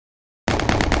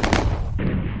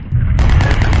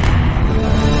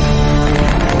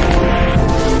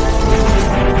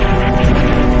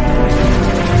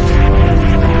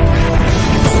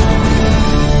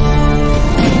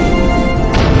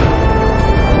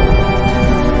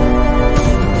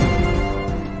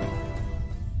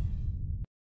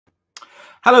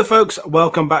Hello, folks.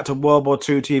 Welcome back to World War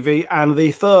II TV and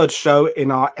the third show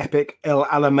in our epic El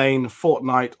Alamein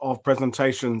fortnight of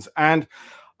presentations. And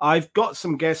I've got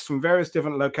some guests from various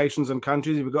different locations and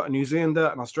countries. We've got a New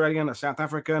Zealander, an Australian, a South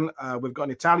African. We've got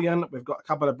an Italian. We've got a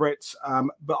couple of Brits.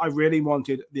 But I really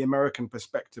wanted the American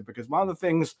perspective because one of the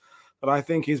things that I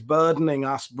think is burdening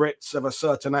us Brits of a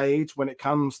certain age when it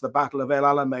comes to the Battle of El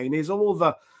Alamein is all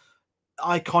the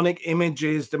iconic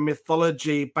images, the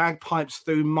mythology, bagpipes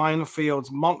through minefields,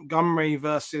 Montgomery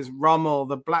versus Rommel,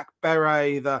 the black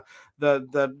beret,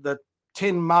 the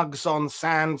tin mugs on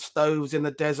sand stoves in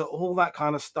the desert. All that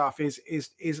kind of stuff is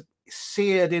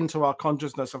seared into our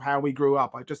consciousness of how we grew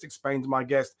up. I just explained to my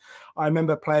guest, I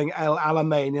remember playing El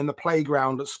Alamein in the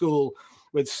playground at school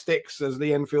with sticks as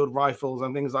the Enfield rifles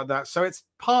and things like that. So it's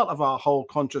part of our whole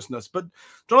consciousness. But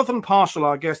Jonathan Parshall,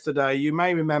 our guest today, you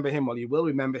may remember him, well, you will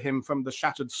remember him from the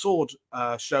Shattered Sword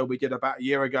show we did about a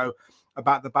year ago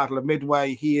about the Battle of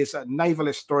Midway. He is a naval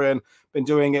historian, been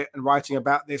doing it and writing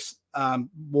about this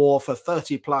war for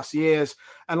 30 plus years,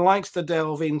 and likes to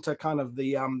delve into kind of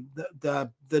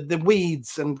the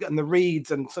weeds and the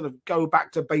reeds and sort of go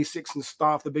back to basics and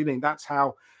start at the beginning. That's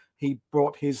how he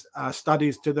brought his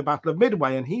studies to the Battle of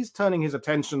Midway, and he's turning his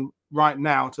attention right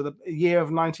now to the year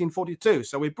of 1942.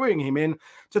 So we're bringing him in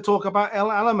to talk about El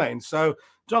Alamein. So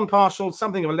John Parshall,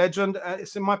 something of a legend.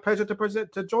 It's my pleasure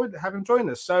to have him join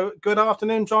us. So good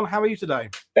afternoon, John. How are you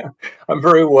today? Yeah, I'm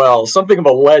very well. Something of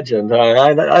a legend.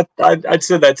 I'd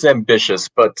say that's ambitious,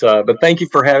 but thank you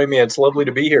for having me. It's lovely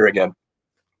to be here again.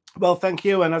 Well, thank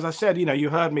you. And as I said, you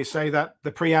heard me say that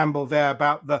the preamble there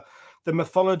about the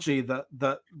mythology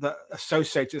that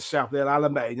associates itself with El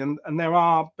Alamein, and there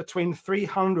are between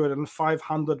 300 and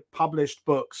 500 published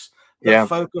books that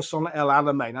focus on El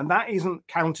Alamein, and that isn't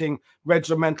counting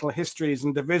regimental histories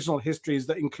and divisional histories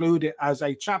that include it as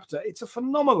a chapter. It's a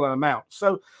phenomenal amount.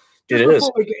 So just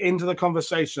before we get into the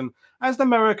conversation, as an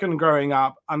American growing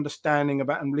up, understanding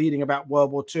about and reading about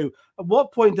World War II, at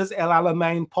what point does El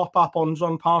Alamein pop up on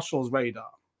John Parshall's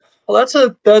radar? Well,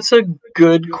 that's a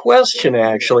good question,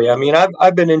 actually. I mean,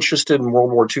 I've been interested in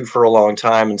World War II for a long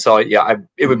time, and so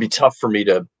it would be tough for me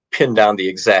to pin down the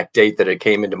exact date that it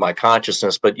came into my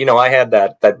consciousness. But I had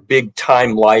that big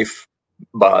Time Life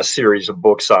series of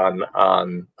books on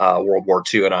World War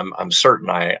II, and I'm certain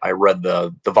I read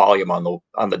the volume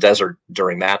on the desert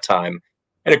during that time.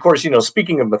 And of course,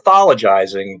 speaking of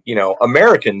mythologizing,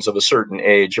 Americans of a certain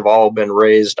age have all been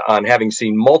raised on having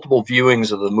seen multiple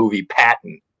viewings of the movie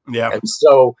Patton. Yeah. And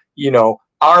so,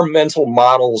 our mental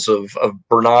models of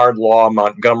Bernard Law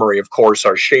Montgomery, of course,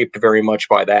 are shaped very much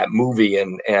by that movie.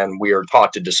 And we are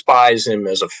taught to despise him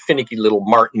as a finicky little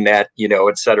martinet,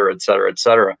 et cetera, et cetera, et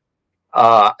cetera.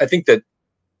 I think that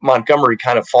Montgomery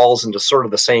kind of falls into sort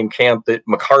of the same camp that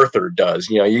MacArthur does.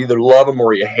 You either love him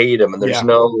or you hate him, and there's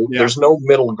no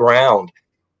middle ground.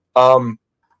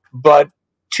 But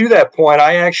to that point,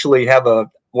 I actually have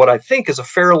what I think is a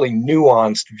fairly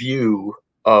nuanced view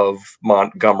of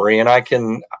Montgomery, and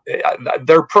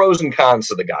there are pros and cons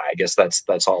to the guy. I guess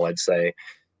that's all I'd say.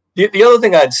 The other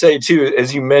thing I'd say too,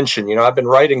 as you mentioned, I've been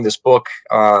writing this book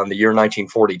on the year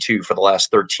 1942 for the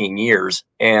last 13 years,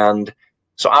 and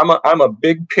so I'm a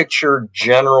big picture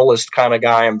generalist kind of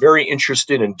guy. I'm very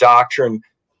interested in doctrine,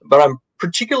 but I'm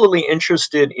particularly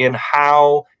interested in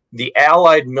how the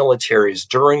Allied militaries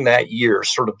during that year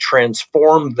sort of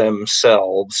transformed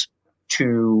themselves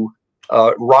to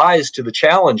rise to the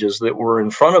challenges that were in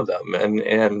front of them.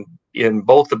 And in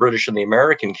both the British and the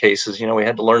American cases, we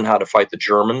had to learn how to fight the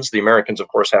Germans. The Americans, of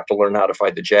course, have to learn how to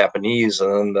fight the Japanese.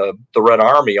 And then the Red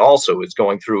Army also is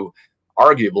going through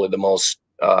arguably the most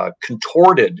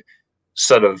contorted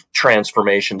set of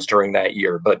transformations during that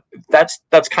year. But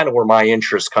that's kind of where my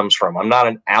interest comes from. I'm not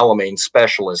an Alamein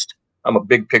specialist. I'm a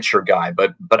big picture guy,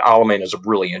 but Alamein is a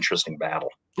really interesting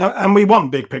battle. And we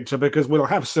want big picture because we'll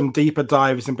have some deeper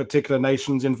dives in particular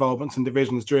nations' involvements and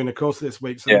divisions during the course of this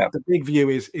week. So the big view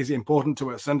is important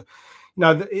to us. And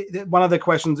one of the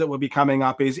questions that will be coming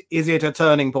up is it a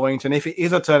turning point? And if it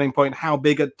is a turning point, how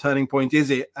big a turning point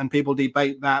is it? And people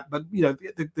debate that. But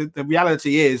the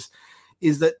reality is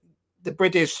that the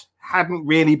British hadn't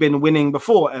really been winning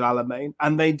before El Alamein,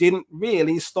 and they didn't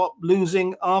really stop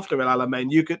losing after El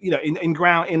Alamein. You could,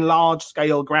 in large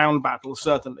scale ground battles,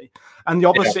 certainly. And the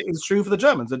opposite is true for the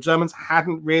Germans. The Germans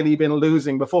hadn't really been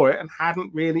losing before it and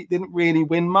didn't really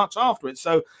win much after it.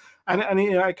 So, and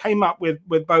it came up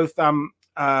with both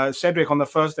Cedric on the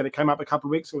first day. It came up a couple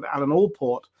of weeks with Alan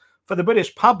Allport. For the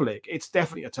British public, it's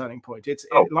definitely a turning point. It's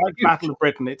like Battle of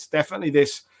Britain. It's definitely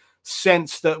this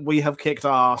sense that we have kicked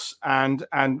ass and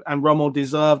Rommel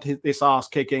deserved this ass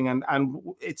kicking, and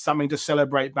it's something to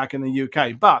celebrate back in the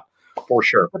UK. But For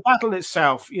sure. The battle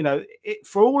itself, you know,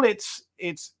 for all its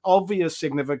obvious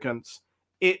significance,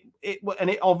 and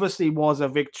it obviously was a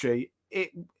victory.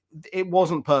 It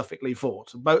wasn't perfectly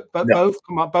fought.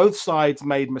 Both sides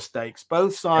made mistakes.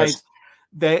 Both sides,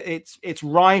 it's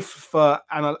rife for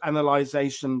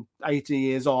analyzation 80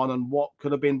 years on, and what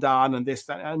could have been done, and this,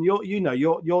 that, and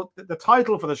the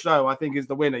title for the show, I think, is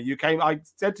The Winner. I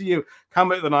said to you, come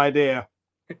with an idea,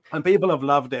 and people have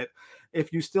loved it.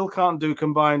 If you still can't do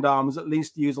combined arms, at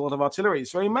least use a lot of artillery.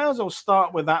 So we may as well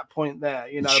start with that point there,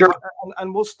 you know. Sure.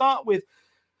 And we'll start with,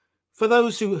 for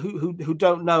those who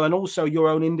don't know, and also your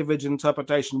own individual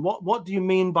interpretation, what do you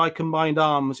mean by combined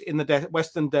arms in the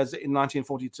Western Desert in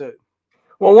 1942?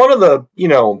 Well, one of the,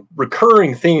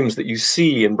 recurring themes that you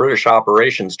see in British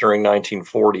operations during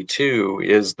 1942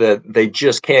 is that they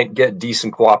just can't get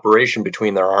decent cooperation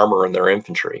between their armor and their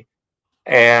infantry.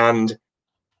 And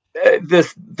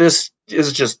this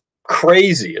is just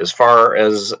crazy as far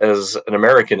as an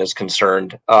American is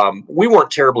concerned. We weren't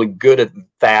terribly good at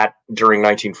that during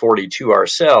 1942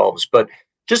 ourselves, but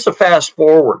just to fast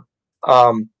forward,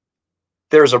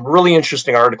 there's a really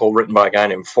interesting article written by a guy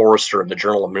named Forrester in the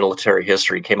Journal of Military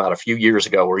History, came out a few years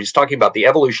ago, where he's talking about the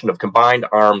evolution of combined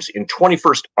arms in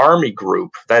 21st Army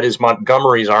Group, that is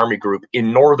Montgomery's Army Group,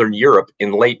 in Northern Europe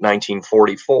in late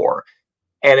 1944.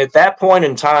 And at that point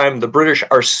in time, the British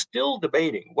are still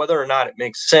debating whether or not it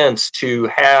makes sense to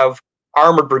have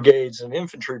armored brigades and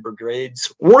infantry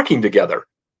brigades working together,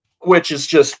 which is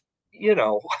just,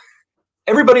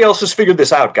 everybody else has figured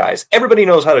this out, guys. Everybody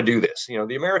knows how to do this.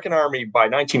 The American Army by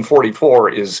 1944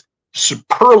 is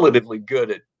superlatively good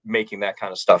at making that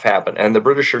kind of stuff happen. And the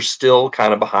British are still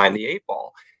kind of behind the eight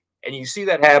ball. And you see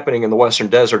that happening in the Western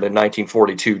Desert in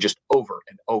 1942, just over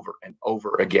and over and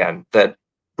over again, that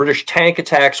British tank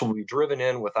attacks will be driven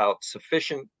in without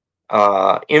sufficient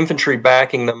infantry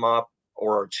backing them up,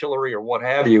 or artillery, or what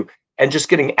have you, and just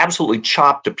getting absolutely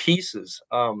chopped to pieces.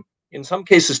 In some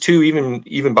cases, too,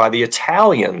 even by the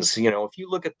Italians. If you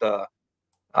look at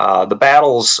the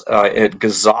battles at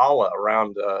Gazala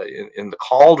around in the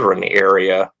Cauldron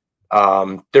area,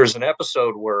 there's an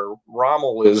episode where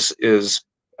Rommel is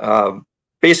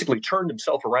basically turned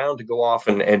himself around to go off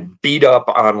and beat up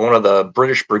on one of the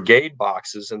British brigade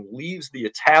boxes, and leaves the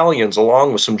Italians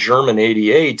along with some German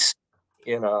 88s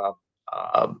in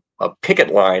a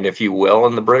picket line, if you will,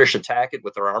 and the British attack it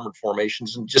with their armored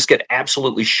formations and just get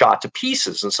absolutely shot to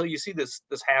pieces. And so you see this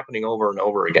happening over and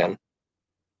over again.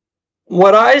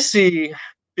 What I see,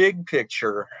 big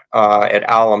picture, at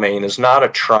Alamein is not a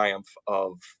triumph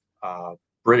of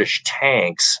British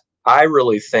tanks. I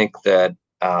really think that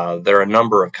there are a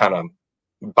number of kind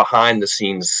of behind the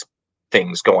scenes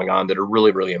things going on that are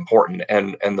really, really important.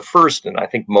 And the first, and I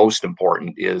think most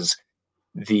important, is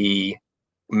the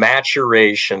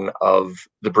maturation of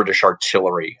the British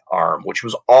artillery arm, which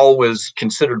was always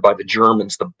considered by the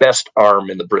Germans the best arm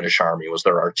in the British Army, was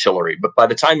their artillery. But by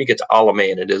the time you get to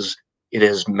Alamein, it is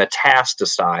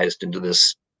metastasized into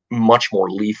this much more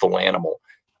lethal animal.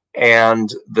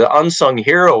 And the unsung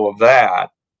hero of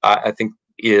that, I think,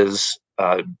 is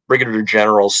Brigadier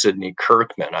General Sidney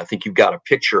Kirkman. I think you've got a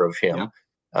picture of him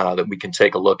that we can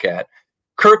take a look at.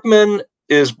 Kirkman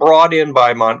is brought in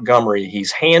by Montgomery.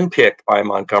 He's handpicked by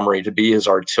Montgomery to be his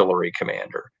artillery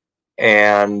commander,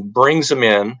 and brings him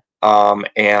in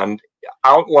and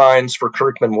outlines for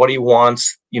Kirkman what he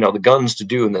wants, the guns to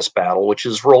do in this battle, which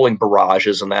is rolling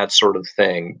barrages and that sort of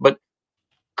thing. But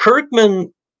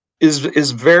Kirkman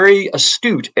is very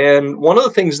astute, and one of the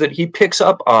things that he picks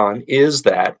up on is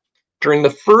that during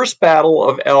the first battle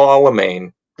of El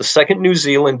Alamein, the 2nd New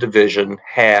Zealand Division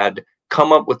had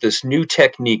come up with this new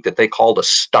technique that they called a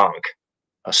stonk,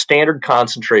 a standard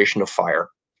concentration of fire.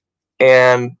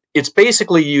 And it's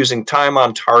basically using time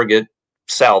on target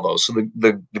salvos. So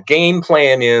the game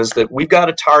plan is that we've got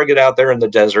a target out there in the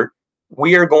desert.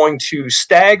 We are going to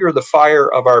stagger the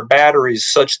fire of our batteries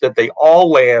such that they all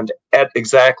land at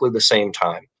exactly the same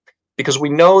time. Because we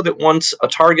know that once a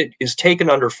target is taken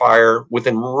under fire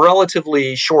within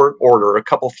relatively short order,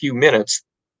 a few minutes,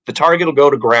 the target will go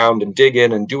to ground and dig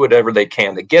in and do whatever they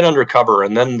can to get under cover,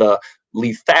 and then the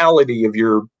lethality of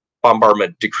your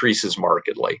bombardment decreases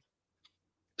markedly.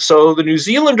 So the New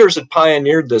Zealanders had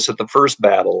pioneered this at the first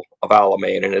battle of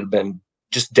Alamein, and it had been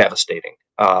just devastating.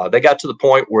 They got to the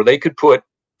point where they could put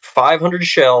 500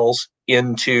 shells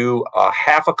into a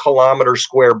half a kilometer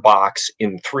square box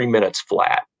in 3 minutes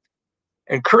flat.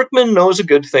 And Kirkman knows a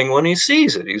good thing when he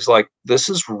sees it. He's like, this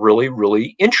is really,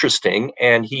 really interesting.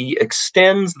 And he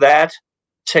extends that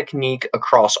technique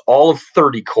across all of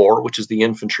 30 Corps, which is the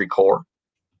infantry corps,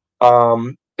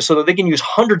 so that they can use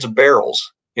hundreds of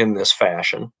barrels in this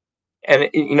fashion. And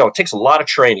it takes a lot of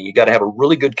training. You got to have a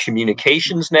really good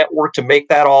communications network to make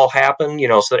that all happen,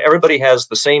 so that everybody has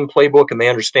the same playbook and they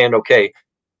understand, okay,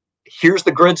 here's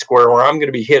the grid square where I'm going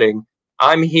to be hitting.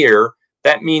 I'm here.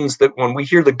 That means that when we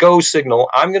hear the go signal,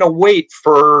 I'm going to wait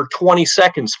for 20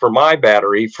 seconds for my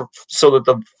battery so that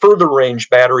the further range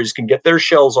batteries can get their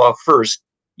shells off first,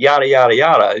 yada, yada,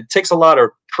 yada. It takes a lot of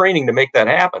training to make that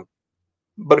happen.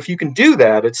 But if you can do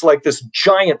that, it's like this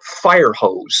giant fire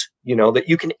hose, that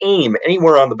you can aim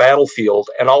anywhere on the battlefield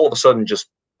and all of a sudden just,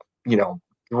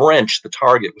 drench the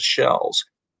target with shells.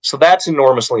 So that's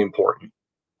enormously important.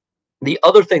 The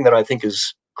other thing that I think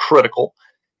is critical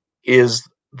is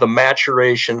the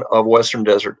maturation of Western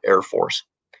Desert Air Force.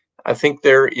 I think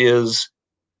there is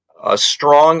a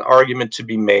strong argument to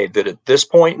be made that at this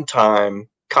point in time,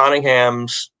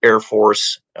 Cunningham's Air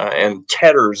Force and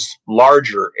Tedder's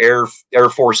larger Air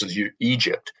Forces,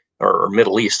 Egypt, or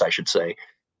Middle East, I should say,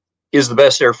 is the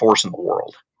best Air Force in the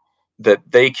world. That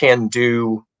they can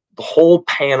do the whole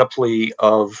panoply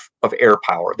of air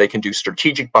power. They can do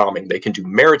strategic bombing. They can do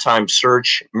maritime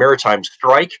search, maritime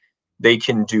strike. They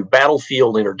can do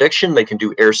battlefield interdiction. They can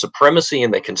do air supremacy,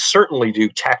 and they can certainly do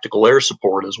tactical air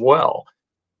support as well.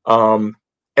 And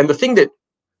the thing that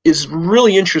is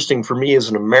really interesting for me as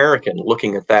an American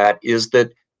looking at that is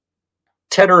that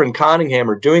Tedder and Cunningham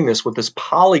are doing this with this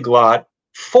polyglot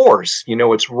force.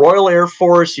 It's Royal Air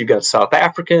Force, you've got South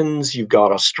Africans, you've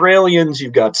got Australians,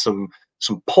 you've got some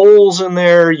Poles in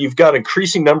there, you've got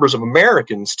increasing numbers of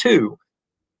Americans too.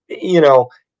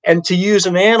 And to use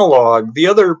an analog, the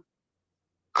other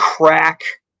crack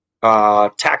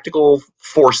tactical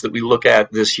force that we look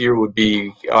at this year would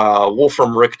be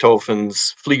Wolfram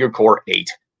Richthofen's Fliegerkorps 8.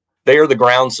 They are the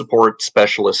ground support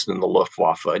specialists in the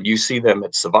Luftwaffe. You see them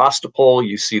at Sevastopol,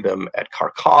 you see them at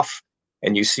Kharkov,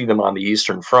 and you see them on the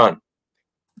Eastern Front.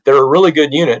 They're a really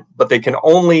good unit, but they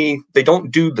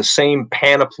don't do the same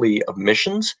panoply of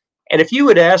missions. And if you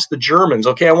had asked the Germans,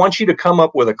 okay, I want you to come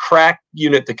up with a crack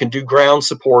unit that can do ground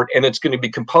support, and it's going to be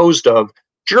composed of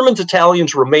Germans,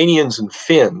 Italians, Romanians, and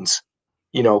Finns,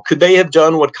 could they have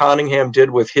done what Cunningham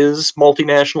did with his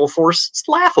multinational force? It's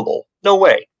laughable. No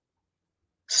way.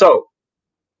 So,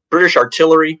 British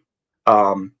artillery,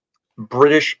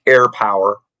 British air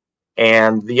power,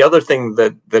 and the other thing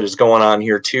that is going on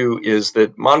here too is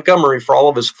that Montgomery, for all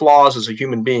of his flaws as a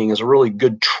human being, is a really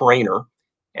good trainer,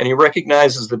 and he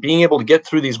recognizes that being able to get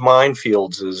through these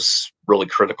minefields is really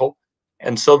critical.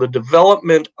 And so the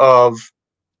development of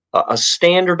a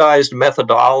standardized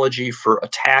methodology for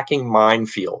attacking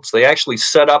minefields. They actually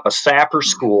set up a sapper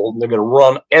school. They're going to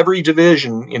run every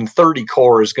division in 30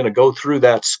 Corps is going to go through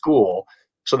that school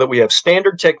so that we have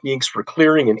standard techniques for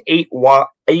clearing an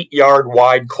 8-yard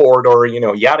wide corridor,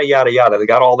 yada, yada, yada. They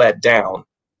got all that down.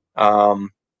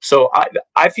 So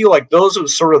I feel like those are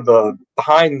sort of the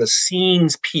behind the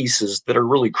scenes pieces that are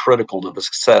really critical to the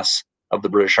success of the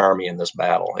British Army in this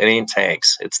battle. It ain't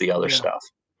tanks. It's the other stuff.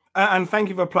 And thank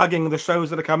you for plugging the shows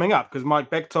that are coming up, because Mike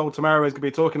Bechtold tomorrow is going to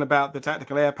be talking about the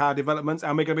tactical air power developments,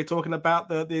 and we're going to be talking about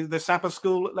the Sapper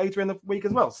School later in the week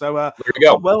as well. So there we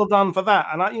go. Well done for that.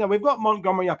 And we've got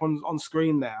Montgomery up on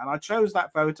screen there, and I chose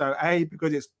that photo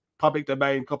because it's public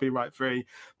domain, copyright free,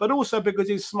 but also because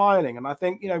he's smiling. And I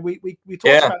think we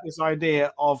talked about this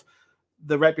idea of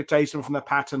the reputation from the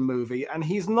Patton movie, and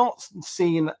he's not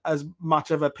seen as much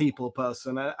of a people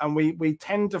person, and we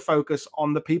tend to focus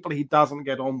on the people he doesn't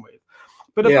get on with.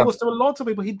 But of course, there are lots of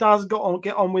people he does get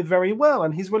on with very well,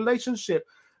 and his relationship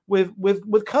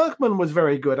with Kirkman was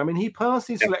very good. I mean, he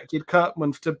personally selected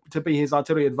Kirkman to be his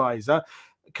artillery advisor.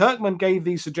 Kirkman gave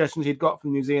these suggestions he'd got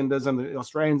from the New Zealanders and the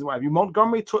Australians and what have you.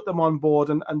 Montgomery took them on board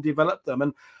and developed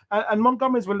them. And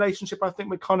Montgomery's relationship, I think,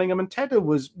 with Cunningham and Tedder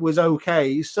was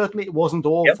okay. Certainly it wasn't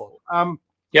awful. And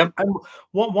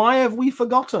why have we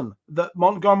forgotten that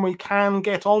Montgomery can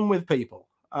get on with people?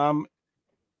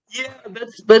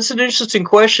 That's an interesting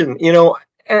question.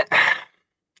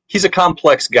 He's a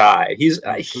complex guy. He's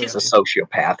a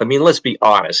sociopath. I mean, let's be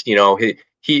honest.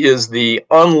 He is the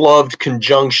unloved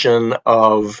conjunction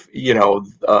of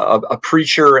a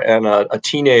preacher and a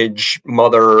teenage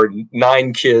mother,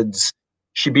 9 kids.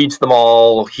 She beats them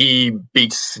all. He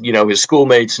beats his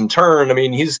schoolmates in turn. I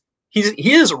mean, he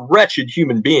is a wretched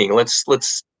human being. Let's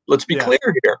be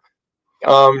clear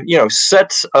here.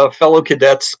 Sets a fellow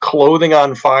cadet's clothing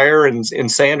on fire in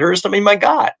Sandhurst. I mean, my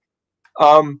God.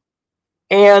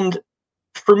 And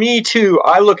for me, too,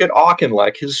 I look at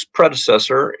Auchinleck, his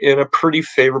predecessor, in a pretty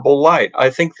favorable light. I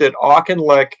think that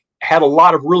Auchinleck had a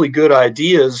lot of really good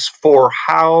ideas for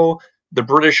how the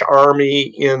British Army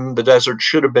in the desert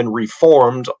should have been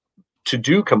reformed to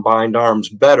do combined arms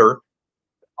better.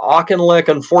 Auchinleck,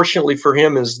 unfortunately for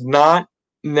him, is not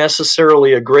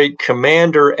necessarily a great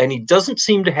commander, and he doesn't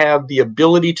seem to have the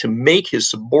ability to make his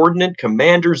subordinate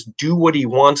commanders do what he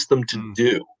wants them to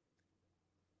do.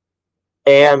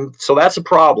 And so that's a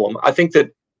problem. I think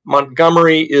that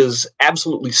Montgomery is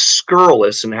absolutely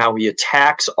scurrilous in how he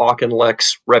attacks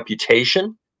Auchinleck's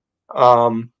reputation.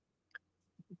 But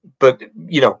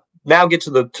now get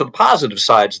to the positive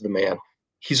sides of the man.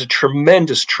 He's a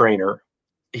tremendous trainer.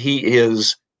 He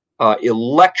is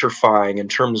electrifying in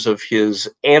terms of his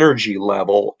energy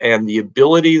level and the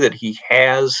ability that he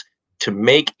has to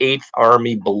make Eighth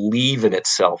Army believe in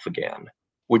itself again,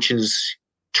 which is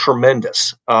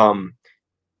tremendous.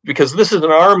 Because this is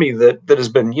an army that has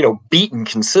been, beaten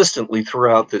consistently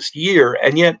throughout this year,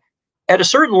 and yet at a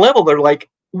certain level they're like,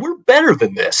 we're better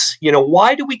than this.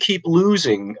 Why do we keep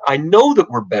losing? I know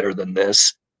that we're better than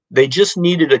this. They just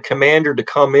needed a commander to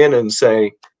come in and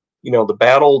say, the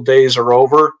bad old days are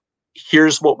over.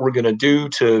 Here's what we're going to do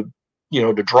to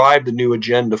drive the new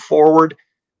agenda forward.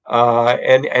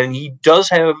 And he does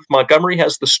have, Montgomery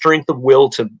has the strength of will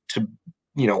to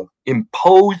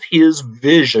impose his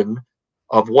vision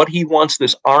of what he wants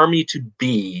this army to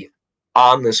be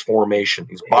on this formation.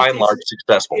 He's by and large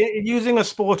successful. Using a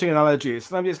sporting analogy,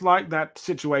 it's like that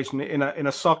situation in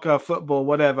a soccer, football,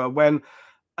 whatever, when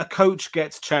a coach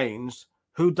gets changed,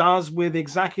 who does with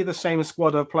exactly the same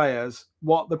squad of players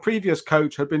what the previous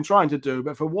coach had been trying to do,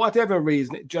 but for whatever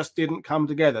reason, it just didn't come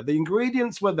together. The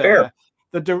ingredients were there.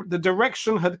 Fair. The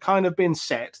direction had kind of been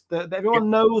set. Everyone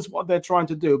knows what they're trying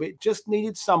to do, but it just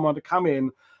needed someone to come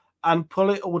in and pull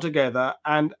it all together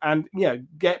and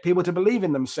get people to believe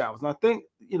in themselves. And I think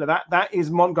that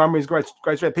is Montgomery's great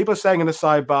strength. People are saying in the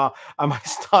sidebar, am I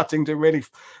starting to really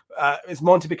is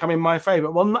Monty becoming my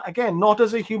favorite? Well, again, not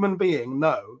as a human being,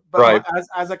 no, but right.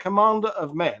 as a commander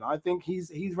of men, I think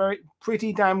he's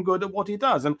pretty damn good at what he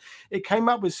does. And it came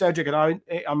up with Cedric and I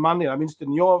on Monday. I'm interested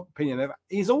in your opinion.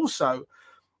 He's also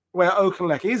where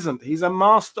Auchinleck isn't. He's a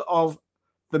master of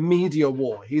the media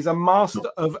war. He's a master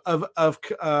of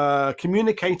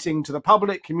communicating to the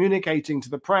public, communicating to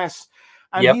the press,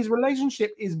 and his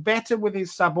relationship is better with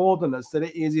his subordinates than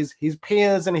it is his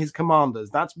peers and his commanders.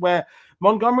 That's where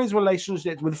Montgomery's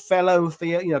relationship with fellow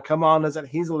commanders at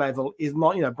his level is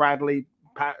not, Bradley,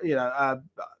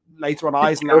 later on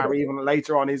Eisenhower, even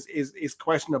later on is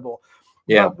questionable.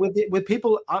 Yeah, but with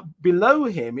people below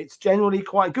him, it's generally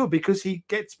quite good because he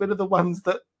gets rid of the ones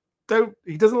that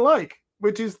he doesn't like.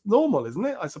 Which is normal, isn't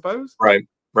it? I suppose. Right.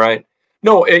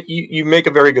 No, you make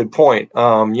a very good point.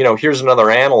 Here's another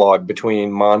analog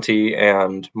between Monty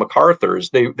and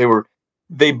MacArthur's. They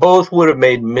both would have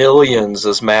made millions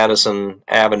as Madison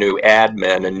Avenue ad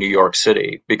men in New York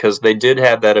City because they did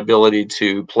have that ability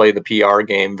to play the PR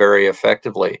game very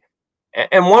effectively.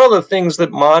 And one of the things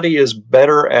that Monty is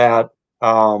better at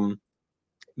than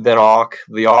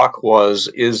the Auc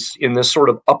is in this sort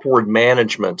of upward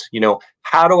management.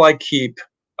 How do I keep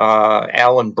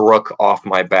Alan Brooke off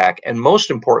my back? And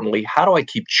most importantly, how do I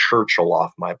keep Churchill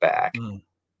off my back?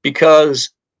 Because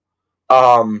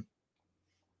from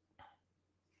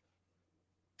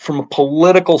a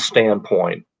political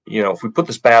standpoint, if we put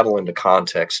this battle into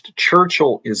context,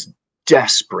 Churchill is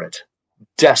desperate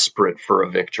for a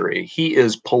victory. He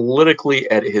is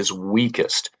politically at his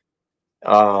weakest.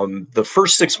 The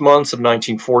first 6 months of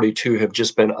 1942 have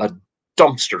just been a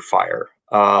dumpster fire.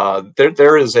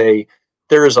 There is a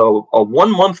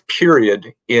 1 month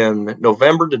period in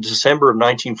November to December of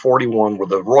 1941 where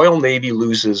the Royal Navy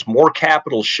loses more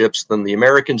capital ships than the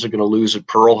Americans are going to lose at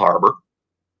Pearl Harbor.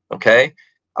 Okay,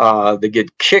 they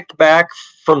get kicked back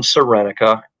from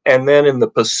Serenica, and then in the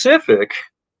Pacific,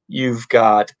 you've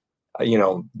got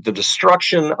the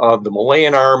destruction of the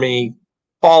Malayan Army.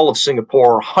 Fall of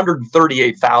Singapore,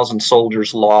 138,000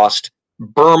 soldiers lost.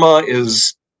 Burma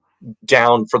is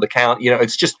down for the count.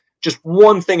 It's just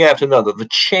one thing after another. The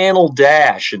Channel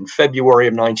Dash in February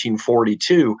of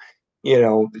 1942.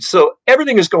 So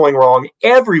everything is going wrong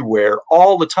everywhere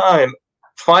all the time.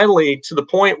 Finally, to the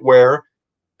point where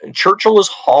Churchill is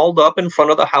hauled up in front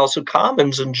of the House of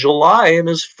Commons in July and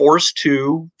is forced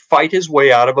to fight his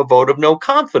way out of a vote of no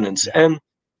confidence. And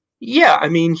yeah, I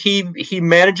mean, he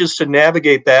manages to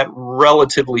navigate that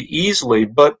relatively easily.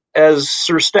 But as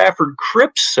Sir Stafford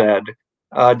Cripps said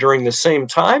during the same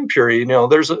time period,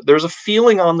 there's a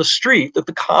feeling on the street that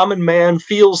the common man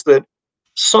feels that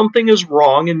something is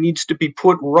wrong and needs to be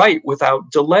put right without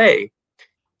delay.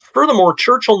 Furthermore,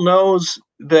 Churchill knows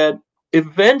that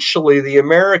eventually the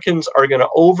Americans are going to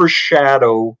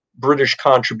overshadow British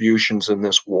contributions in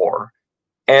this war.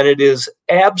 And it is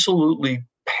absolutely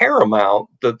paramount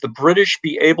that the British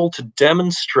be able to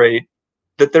demonstrate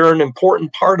that they're an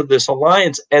important part of this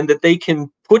alliance and that they can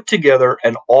put together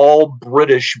an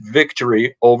all-British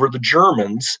victory over the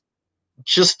Germans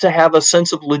just to have a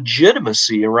sense of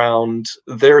legitimacy around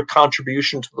their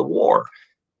contribution to the war.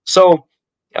 So,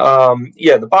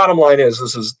 yeah, the bottom line is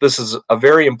this is a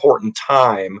very important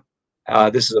time.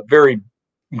 This is a very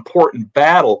important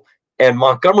battle. And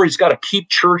Montgomery's got to keep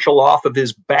Churchill off of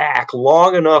his back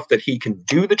long enough that he can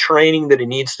do the training that he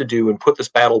needs to do and put this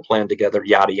battle plan together,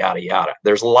 yada, yada, yada.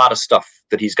 There's a lot of stuff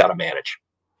that he's got to manage.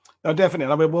 No,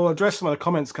 definitely. I mean, we'll address some of the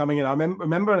comments coming in. I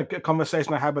remember a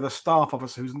conversation I had with a staff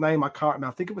officer whose name I can't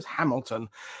remember. I think it was Hamilton.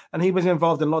 And he was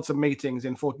involved in lots of meetings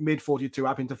in mid-42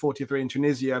 up into 43 in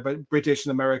Tunisia, but British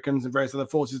and Americans and various other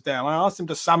forces there. And I asked him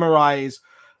to summarize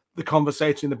the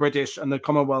conversation in the British and the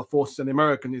Commonwealth forces and the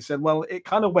Americans. He said, well, it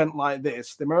kind of went like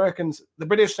this. The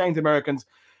British saying to the Americans,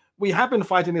 we have been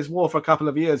fighting this war for a couple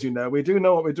of years, you know. We do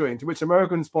know what we're doing. To which the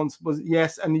American response was,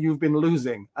 yes, and you've been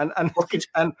losing. And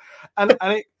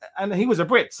he was a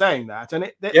Brit saying that.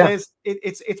 And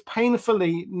it's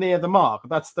painfully near the mark.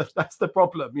 That's the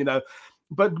problem, you know.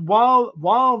 But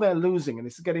while they're losing, and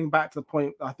this is getting back to the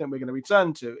point I think we're going to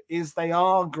return to, is they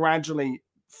are gradually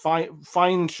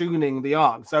fine-tuning the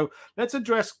art. So let's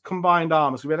address combined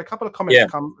arms. We had a couple of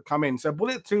comments come in. So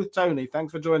Bullet Tooth Tony,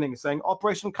 thanks for joining, saying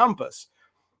Operation Compass.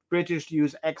 British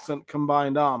use excellent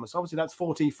combined arms. Obviously, that's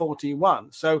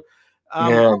 40-41. So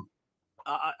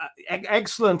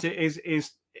excellent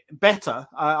is better.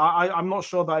 I'm not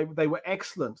sure they were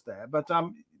excellent there,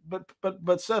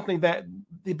 but certainly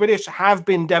the British have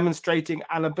been demonstrating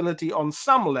an ability on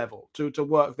some level to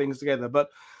work things together. But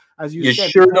as you said,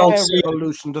 sure don't see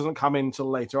revolution doesn't come in until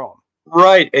later on.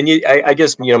 Right. And I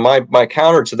guess, you know, my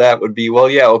counter to that would be, well,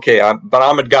 yeah, okay, but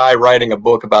I'm a guy writing a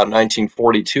book about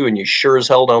 1942, and you sure as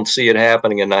hell don't see it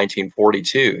happening in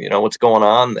 1942. You know, what's going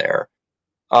on there?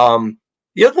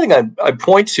 The other thing I'd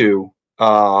point to,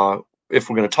 if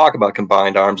we're going to talk about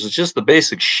combined arms, is just the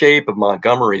basic shape of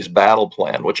Montgomery's battle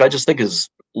plan, which I just think is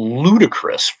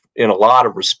ludicrous in a lot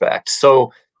of respects.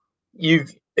 So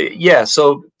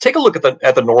so take a look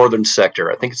at the northern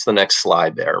sector. I think it's the next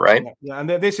slide there, right? Yeah, and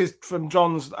this is from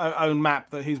John's own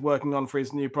map that he's working on for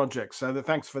his new project. So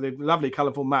thanks for the lovely,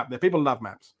 colorful map there. People love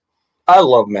maps. I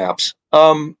love maps.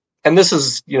 And this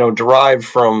is, you know, derived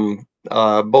from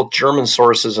both German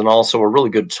sources and also a really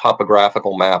good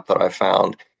topographical map that I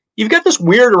found. You've got this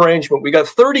weird arrangement. We got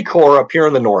 30 Corps up here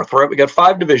in the north, right? We got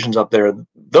 5 divisions up there.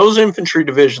 Those infantry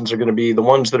divisions are going to be the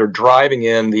ones that are driving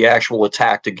in the actual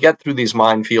attack to get through these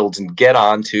minefields and get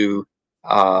onto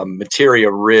Materia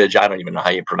Ridge. I don't even know how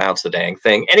you pronounce the dang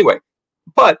thing. Anyway,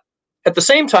 but at the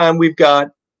same time, we've got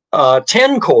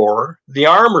 10 Corps, the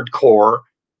Armored Corps.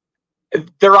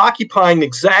 They're occupying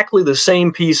exactly the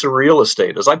same piece of real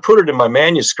estate. As I put it in my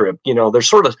manuscript, you know, they're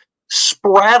sort of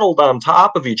spraddled on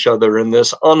top of each other in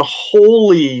this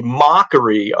unholy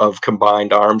mockery of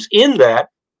combined arms, in that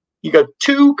you got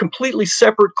 2 completely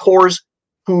separate corps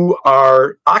who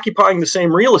are occupying the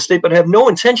same real estate but have no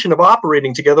intention of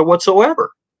operating together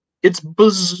whatsoever. It's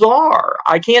bizarre.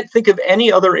 I can't think of any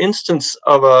other instance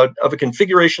of a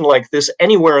configuration like this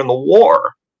anywhere in the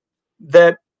war,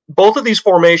 that both of these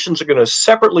formations are going to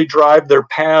separately drive their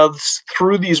paths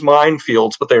through these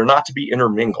minefields, but they are not to be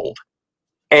intermingled.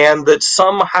 And that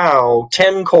somehow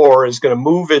 10 Corps is going to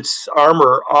move its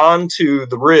armor onto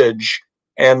the ridge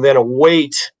and then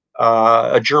await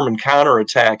a German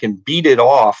counterattack and beat it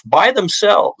off by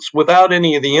themselves without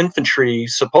any of the infantry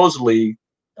supposedly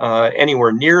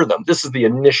anywhere near them. This is the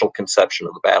initial conception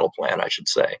of the battle plan, I should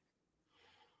say.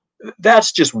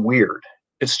 That's just weird.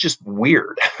 It's just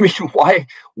weird. I mean,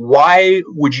 why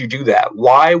would you do that?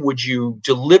 Why would you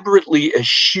deliberately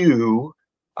eschew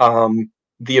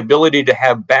the ability to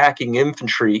have backing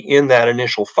infantry in that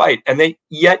initial fight? And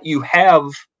yet you have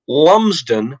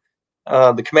Lumsden,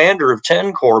 the commander of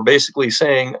 10 Corps, basically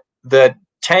saying that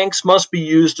tanks must be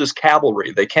used as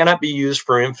cavalry. They cannot be used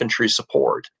for infantry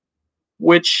support,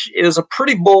 which is a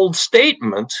pretty bold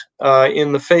statement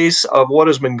in the face of what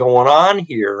has been going on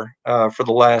here for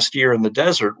the last year in the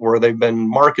desert, where they've been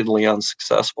markedly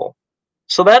unsuccessful.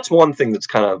 So that's one thing that's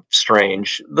kind of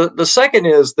strange. The second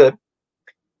is that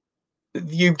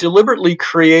you've deliberately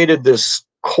created this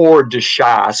corps de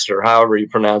chasse, or however you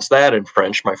pronounce that in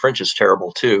French. My French is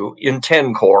terrible too. In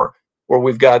 10 Corps, where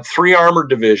we've got 3 armored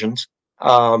divisions,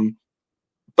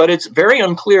 but it's very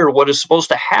unclear what is supposed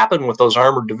to happen with those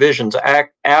armored divisions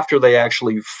after they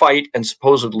actually fight and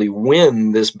supposedly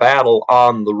win this battle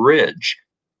on the ridge.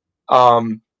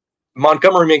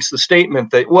 Montgomery makes the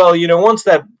statement that, well, you know, once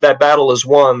that battle is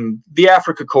won, the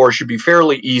Afrika Corps should be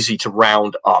fairly easy to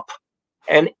round up.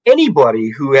 And anybody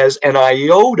who has an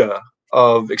iota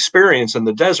of experience in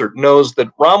the desert knows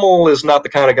that Rommel is not the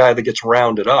kind of guy that gets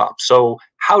rounded up. So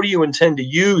how do you intend to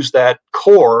use that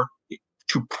corps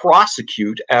to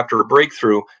prosecute after a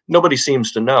breakthrough? Nobody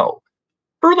seems to know.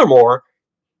 Furthermore,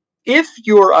 if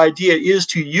your idea is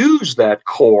to use that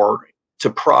corps to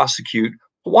prosecute,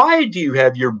 why do you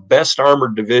have your best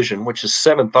armored division, which is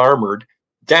 7th Armored,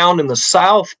 down in the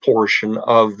south portion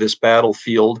of this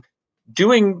battlefield,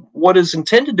 doing what is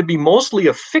intended to be mostly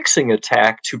a fixing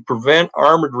attack to prevent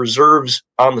armored reserves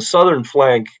on the southern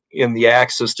flank in the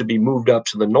Axis to be moved up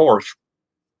to the north?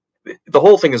 The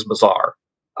whole thing is bizarre.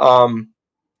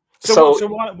 So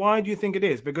why do you think it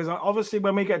is? Because obviously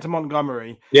when we get to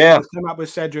Montgomery, it's come up with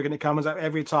Cedric and it comes up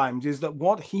every time, is that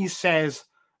what he says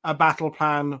a battle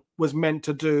plan was meant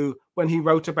to do when he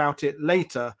wrote about it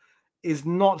later is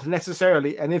not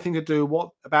necessarily anything to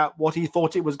do about what he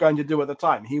thought it was going to do at the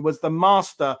time. He was the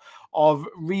master of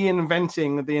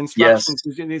reinventing the instructions.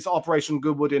 Yes. This Operation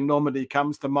Goodwood in Normandy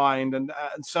comes to mind, and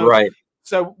so right.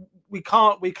 So we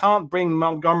can't bring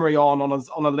Montgomery on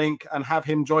a link and have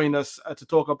him join us to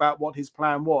talk about what his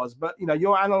plan was. But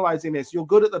you're analyzing this. You're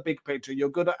good at the big picture. You're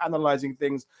good at analyzing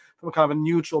things from a kind of a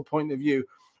neutral point of view.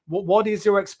 What is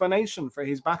your explanation for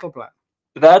his battle plan?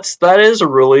 That is a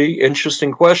really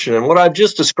interesting question. And what I've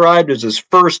just described is his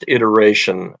first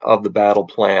iteration of the battle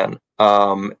plan.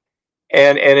 And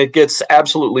it gets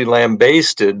absolutely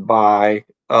lambasted by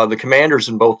the commanders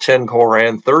in both 10 Corps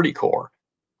and 30 Corps.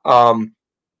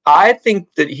 I think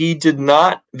that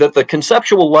that the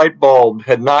conceptual light bulb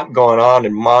had not gone on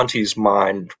in Monty's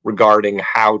mind regarding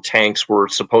how tanks were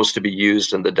supposed to be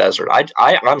used in the desert.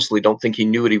 I honestly don't think he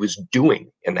knew what he was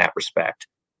doing in that respect.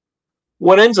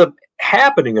 What ends up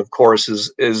happening, of course,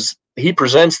 is he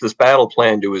presents this battle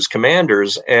plan to his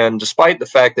commanders, and despite the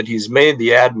fact that he's made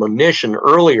the admonition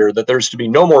earlier that there's to be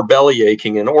no more belly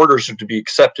aching and orders are to be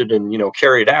accepted and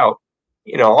carried out,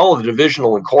 all of the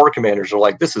divisional and corps commanders are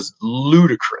like, this is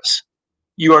ludicrous.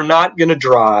 You are not going to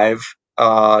drive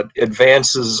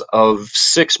advances of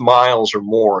 6 miles or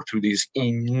more through these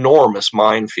enormous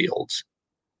minefields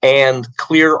and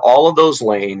clear all of those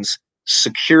lanes,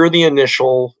 secure the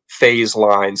initial phase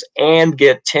lines, and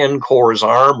get 10 Corps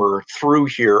armor through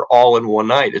here all in one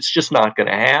night. It's just not going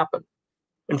to happen.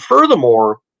 And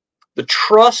furthermore, the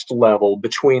trust level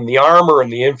between the armor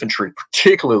and the infantry,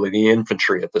 particularly the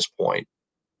infantry at this point,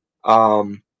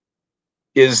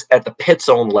 is at the pit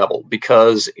zone level,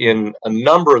 because in a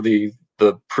number of the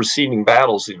preceding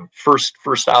battles, first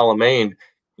Alamein,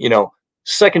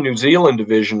 Second New Zealand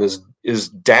Division is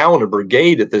down a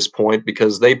brigade at this point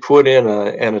because they put in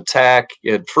an attack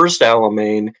at First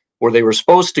Alamein where they were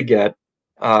supposed to get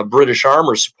British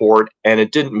armor support, and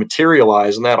it didn't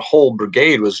materialize, and that whole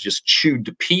brigade was just chewed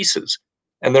to pieces.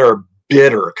 And there are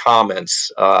bitter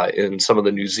comments in some of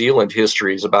the New Zealand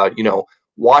histories about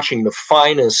watching the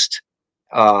finest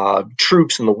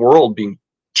troops in the world being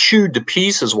chewed to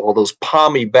pieces while those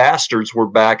pommy bastards were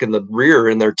back in the rear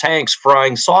in their tanks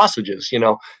frying sausages.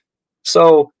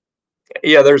 So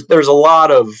yeah, there's a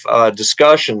lot of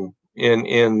discussion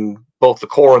in both the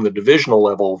corps and the divisional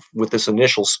level with this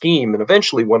initial scheme, and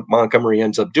eventually what Montgomery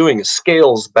ends up doing is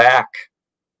scales back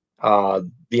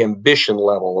the ambition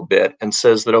level a bit and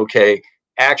says that, okay,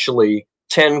 actually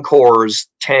 10 Corps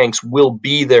tanks will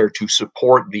be there to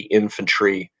support the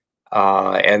infantry,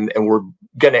 and we're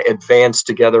going to advance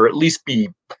together, at least be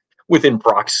within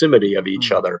proximity of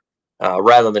each other,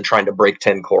 rather than trying to break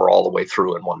 10 Corps all the way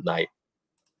through in one night.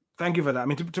 Thank you for that. I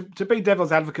mean, to be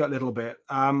devil's advocate a little bit,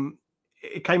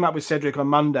 it came up with Cedric on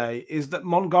Monday, is that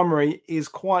Montgomery is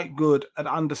quite good at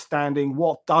understanding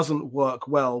what doesn't work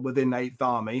well within 8th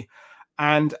Army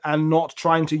and not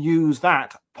trying to use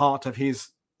that part of his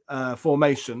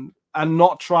formation and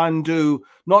not try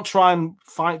and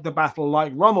fight the battle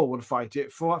like Rommel would fight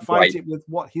it, it with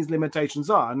what his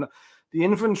limitations are. And the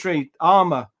infantry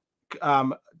armor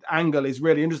angle is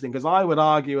really interesting, because I would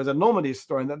argue as a Normandy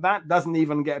historian that doesn't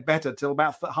even get better till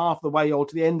about half the way or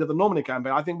to the end of the Normandy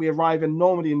campaign. I think we arrive in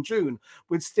Normandy in June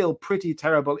with still pretty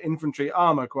terrible infantry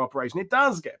armor cooperation. It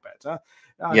does get better.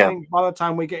 I think by the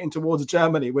time we get in towards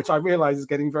Germany, which I realize is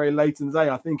getting very late in the day,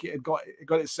 I think it got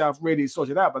itself really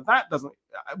sorted out. But that doesn't,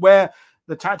 where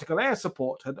the tactical air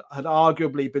support had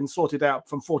arguably been sorted out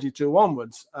from 42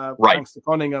 onwards, thanks to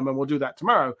Conyngham, and we'll do that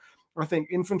tomorrow. I think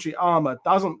infantry armor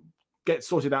doesn't get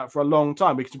sorted out for a long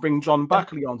time. We could bring John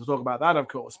Buckley on to talk about that, of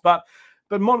course. But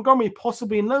Montgomery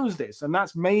possibly knows this, and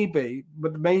that's maybe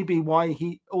why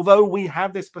although we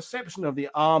have this perception of the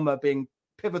armor being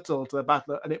pivotal to the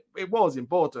battle, and it was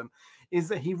important, is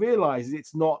that he realizes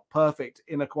it's not perfect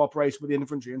in a cooperation with the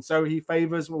infantry, and so he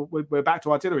favors. We're back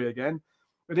to artillery again,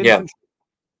 but infantry.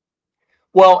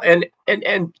 Well, and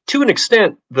to an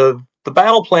extent, the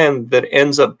battle plan that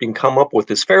ends up being come up with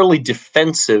is fairly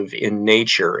defensive in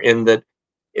nature. In that,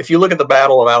 if you look at the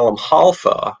Battle of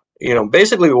Alam-Halfa,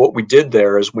 basically what we did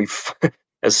there is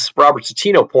as Robert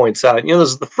Citino points out, this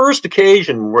is the first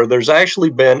occasion where there's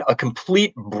actually been a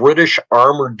complete British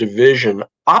armored division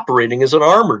operating as an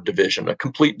armored division, a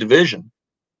complete division.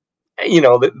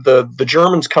 The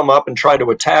Germans come up and try to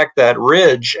attack that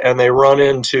ridge, and they run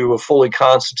into a fully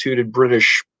constituted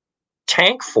British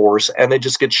tank force, and they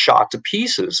just get shot to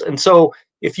pieces. And so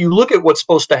if you look at what's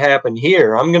supposed to happen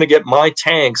here, I'm going to get my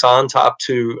tanks on top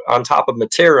of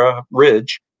Matera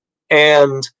Ridge,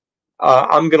 and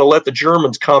I'm going to let the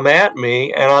Germans come at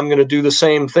me, and I'm going to do the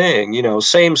same thing.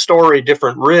 Same story,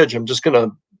 different ridge. I'm just going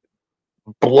to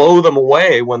blow them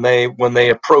away when they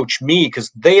approach me,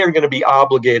 because they are going to be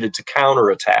obligated to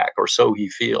counterattack, or so he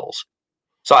feels.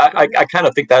 So I kind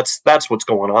of think that's what's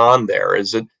going on there.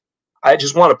 Is that I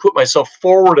just want to put myself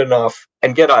forward enough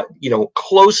and get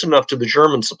close enough to the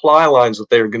German supply lines that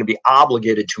they're going to be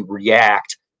obligated to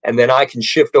react, and then I can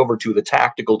shift over to the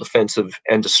tactical defensive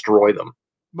and destroy them.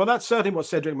 Well, that's certainly what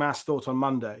Cedric Mass thought on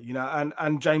Monday,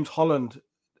 and James Holland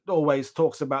always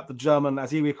talks about the German, as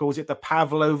he calls it, the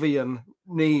Pavlovian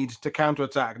need to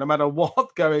counterattack. No matter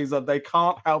what goes on, they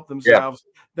can't help themselves.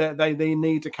 Yeah. They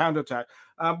need to counterattack.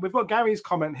 We've got Gary's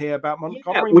comment here about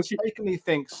Montgomery mistakenly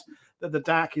thinks that the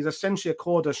DAC is essentially a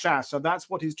corps de chasse, so that's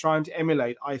what he's trying to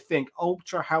emulate. I think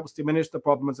Ultra helps diminish the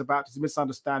problems about his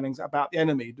misunderstandings about the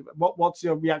enemy. What's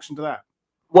your reaction to that?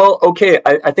 Well, okay,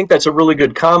 I think that's a really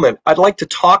good comment. I'd like to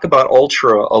talk about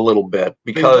Ultra a little bit,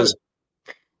 because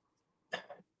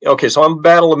okay, so I'm a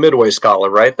Battle of Midway scholar,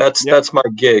 right? That's my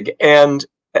gig. And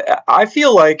I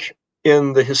feel like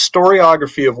in the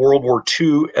historiography of World War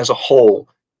II as a whole,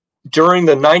 during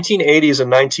the 1980s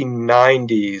and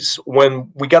 1990s,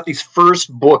 when we got these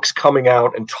first books coming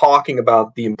out and talking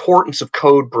about the importance of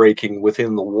code breaking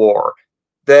within the war,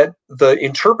 that the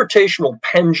interpretational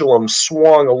pendulum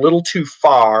swung a little too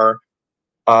far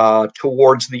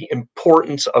towards the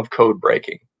importance of code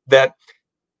breaking. That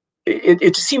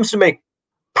it seems to make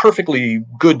perfectly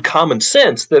good common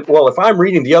sense that, well, if I'm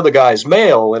reading the other guy's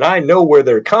mail and I know where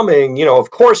they're coming, of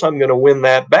course I'm going to win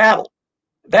that battle.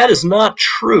 That is not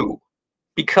true,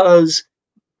 because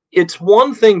it's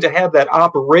one thing to have that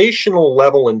operational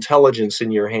level intelligence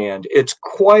in your hand. It's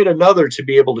quite another to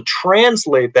be able to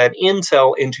translate that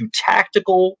intel into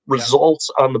tactical results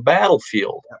on the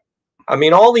battlefield. I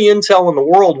mean, all the intel in the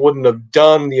world wouldn't have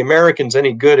done the Americans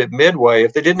any good at Midway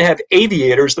if they didn't have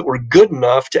aviators that were good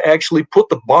enough to actually put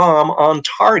the bomb on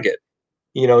target.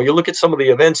 You look at some of the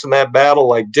events in that battle,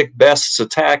 like Dick Best's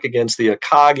attack against the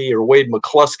Akagi, or Wade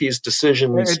McCluskey's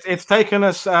decisions. It's taken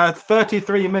us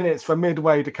 33 minutes for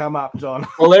Midway to come up, John.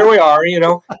 Well, there we are,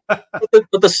 But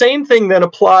the same thing then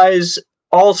applies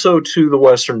also to the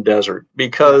Western Desert,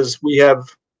 because we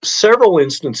have several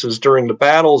instances during the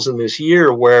battles in this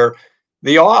year where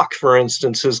the Auk, for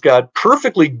instance, has got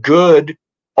perfectly good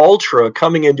Ultra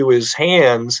coming into his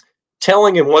hands,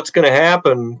 telling him what's going to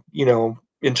happen,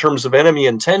 in terms of enemy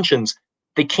intentions.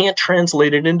 They can't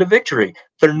translate it into victory.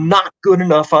 They're not good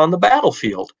enough on the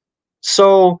battlefield.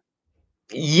 So,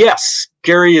 yes,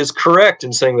 Gary is correct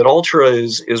in saying that Ultra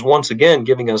is once again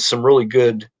giving us some really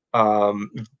good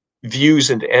views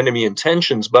into enemy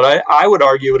intentions. But I would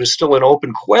argue it is still an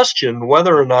open question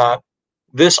whether or not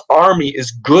this army is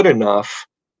good enough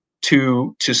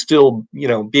to still,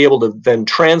 be able to then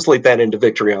translate that into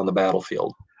victory on the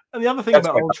battlefield. And the other thing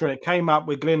about Ultra, it came up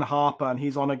with Glyn Harper, and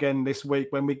he's on again this week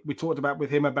when we talked about with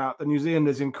him about the New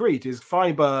Zealanders in Crete, is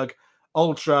Freiburg,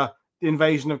 Ultra, the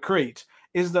invasion of Crete,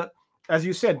 is that, as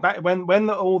you said, back when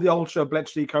all the Ultra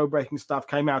Bletchley code-breaking stuff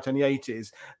came out in the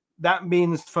 80s, that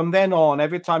means from then on,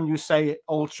 every time you say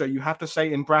Ultra, you have to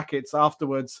say in brackets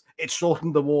afterwards, it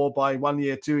shortened the war by 1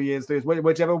 year, 2 years,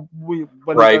 whichever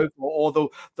or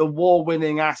the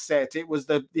war-winning asset. It was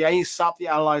the ace up the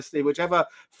Allies, whichever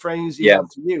phrase you want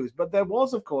to use. But there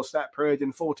was, of course, that period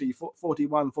in 40,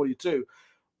 41, 42,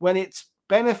 when its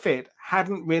benefit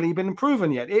hadn't really been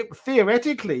proven yet. It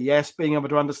theoretically, yes, being able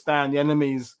to understand the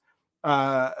enemy's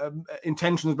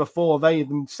intentions before they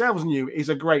themselves knew is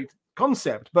a great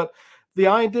concept, but the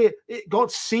idea, it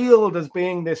got sealed as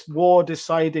being this war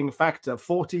deciding factor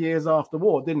 40 years after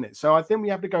war, didn't it? So I think we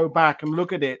have to go back and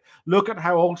look at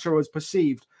how Ultra was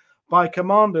perceived by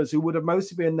commanders who would have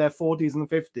mostly been in their 40s and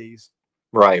 50s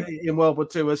in World War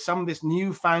II as some of this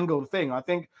newfangled thing. I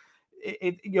think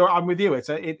I'm with you.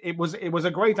 It was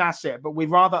a great asset, but we'd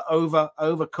rather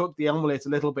overcook the omelette a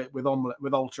little bit with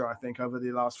Ultra, I think, over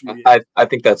the last few years. I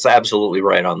think that's absolutely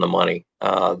right on the money.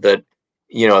 That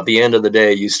at the end of the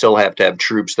day, you still have to have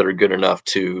troops that are good enough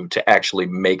to actually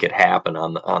make it happen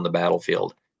on the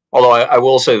battlefield. Although I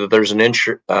will say that there's an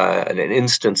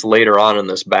instance later on in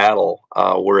this battle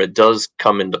where it does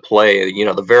come into play.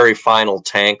 The very final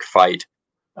tank fight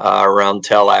around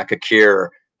Tel Akakir.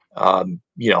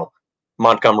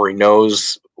 Montgomery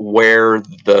knows where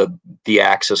the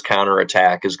Axis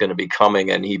counterattack is going to be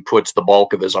coming, and he puts the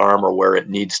bulk of his armor where it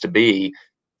needs to be.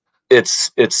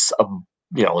 It's a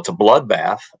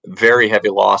bloodbath, very heavy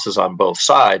losses on both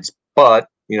sides, but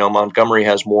Montgomery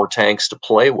has more tanks to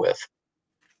play with.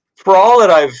 For all that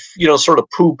I've sort of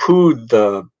poo-pooed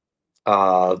the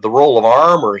role of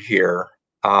armor here,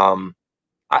 I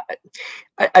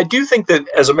do think that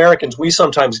as Americans we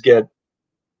sometimes get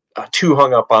too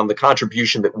hung up on the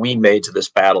contribution that we made to this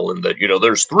battle, and that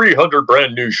there's 300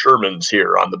 brand new Shermans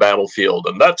here on the battlefield,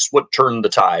 and that's what turned the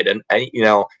tide. And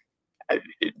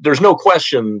there's no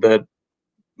question that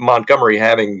Montgomery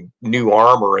having new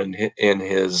armor in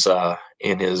his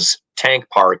tank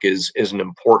park is an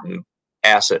important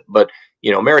asset, but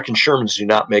American Shermans do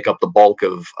not make up the bulk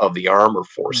of the armor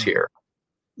force here.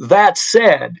 That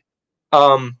said,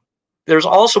 there's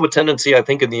also a tendency, I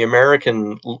think, in the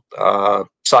American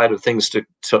side of things to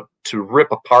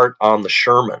rip apart on the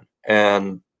Sherman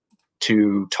and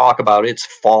to talk about its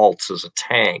faults as a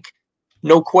tank.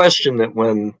 No question that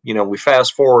when we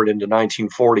fast forward into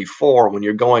 1944, when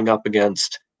you're going up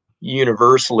against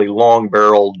universally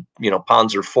long-barreled,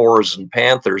 Panzer IVs and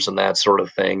Panthers and that sort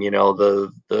of thing,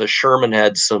 the Sherman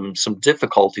had some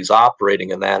difficulties operating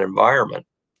in that environment.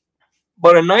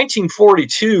 But in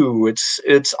 1942,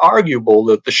 it's arguable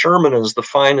that the Sherman is the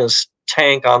finest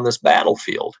tank on this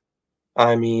battlefield.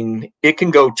 I mean, it can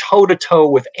go toe-to-toe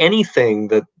with anything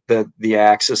that the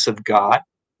Axis have got,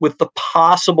 with the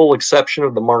possible exception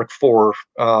of the Mark IV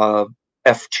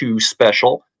F2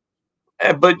 Special.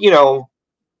 But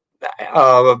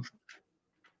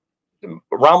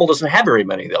Rommel doesn't have very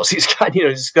many of those. He's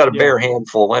got a bare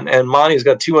handful, and Monty's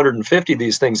got 250 of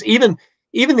these things. Even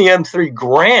the M3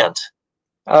 Grant,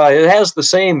 it has the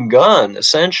same gun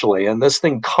essentially, and this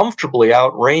thing comfortably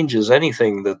outranges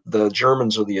anything that the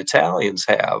Germans or the Italians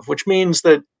have. Which means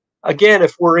that, again,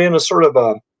 if we're in a sort of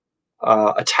a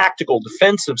tactical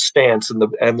defensive stance, and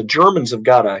the Germans have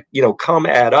got to come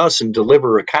at us and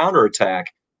deliver a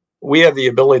counterattack, we have the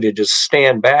ability to just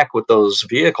stand back with those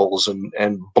vehicles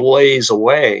and blaze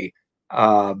away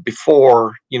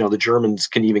before the Germans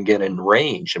can even get in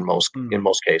range in most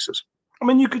cases. I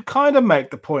mean, you could kind of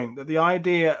make the point that the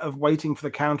idea of waiting for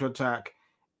the counterattack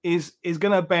is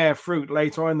going to bear fruit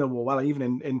later on in the war. Well,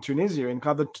 even in Tunisia, in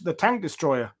kind of the tank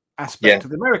destroyer aspect of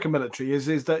the American military is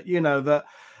that that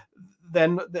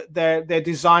then they're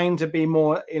designed to be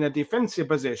more in a defensive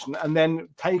position and then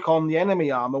take on the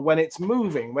enemy armor when it's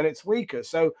moving, when it's weaker.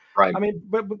 So, I mean,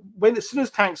 when as soon as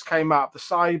tanks came up, the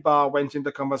sidebar went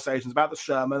into conversations about the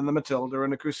Sherman and the Matilda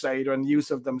and the Crusader and the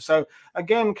use of them. So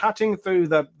again, cutting through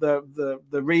the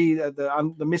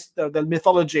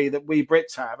mythology that we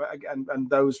Brits have and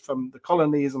those from the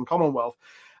colonies and Commonwealth.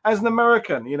 As an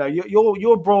American,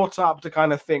 you're brought up to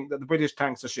kind of think that the British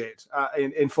tanks are shit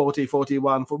in 40,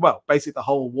 41, basically the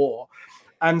whole war.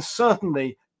 And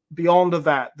certainly beyond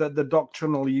that, the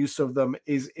doctrinal use of them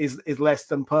is less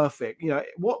than perfect.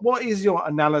 What is your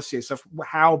analysis of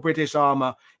how British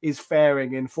armor is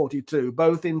faring in 42,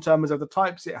 both in terms of the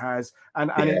types it has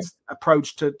and its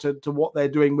approach to what they're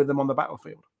doing with them on the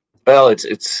battlefield? Well,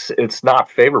 it's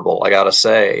not favorable, I gotta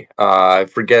say. I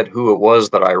forget who it was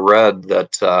that I read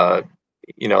that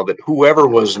that whoever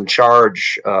was in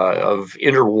charge of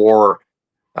interwar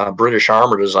British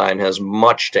armor design has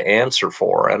much to answer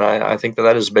for, and I think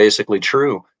that is basically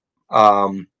true.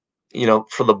 For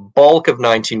the bulk of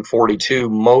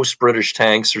 1942, most British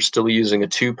tanks are still using a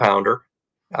 2-pounder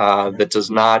that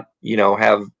does not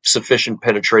have sufficient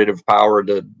penetrative power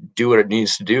to do what it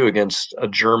needs to do against a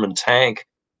German tank.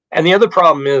 And the other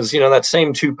problem is, that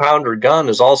same 2-pounder gun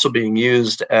is also being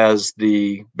used as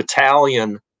the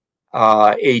battalion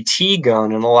AT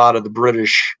gun in a lot of the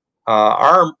British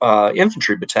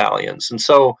infantry battalions. And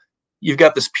so you've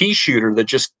got this pea shooter that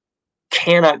just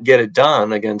cannot get it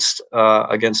done against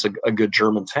a good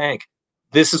German tank.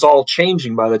 This is all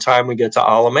changing by the time we get to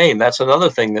Alamein. That's another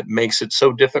thing that makes it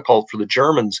so difficult for the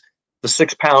Germans. The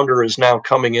 6-pounder is now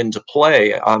coming into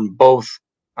play on both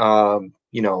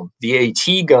the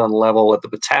AT gun level at the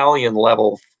battalion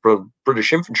level for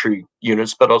British infantry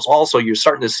units, but also you're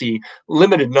starting to see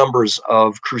limited numbers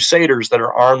of Crusaders that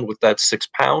are armed with that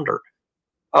 6-pounder.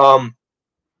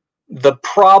 The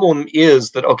problem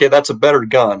is that, okay, that's a better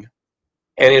gun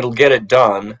and it'll get it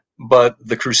done, but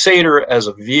the Crusader as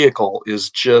a vehicle is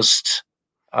just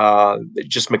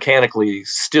just mechanically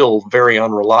still very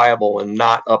unreliable and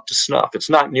not up to snuff. It's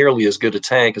not nearly as good a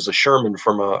tank as a Sherman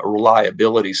from a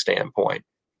reliability standpoint.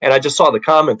 And I just saw the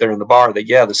comment there in the bar that,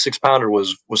 yeah, the 6-pounder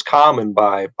was common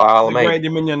by The Alamein. Great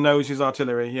Dominion knows his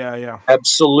artillery. Yeah, yeah.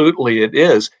 Absolutely, it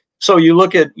is. So you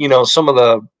look at, you know, some of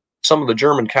the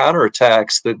German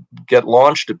counterattacks that get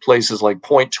launched at places like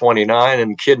Point 29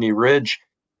 and Kidney Ridge.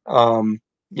 You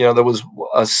know, there was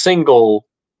a single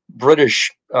British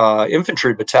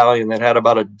infantry battalion that had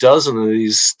about a dozen of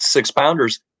these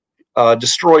 6-pounders.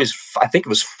 Destroys, I think it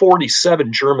was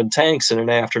 47 German tanks in an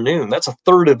afternoon. That's a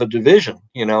third of a division,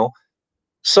 you know.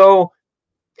 So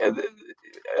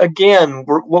again,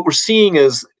 what we're seeing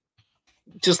is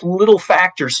just little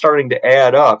factors starting to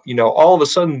add up. You know, all of a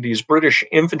sudden these British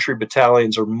infantry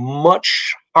battalions are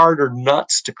much harder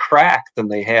nuts to crack than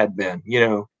they had been. You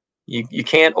know, you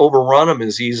can't overrun them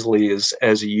as easily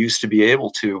as you used to be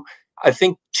able to. I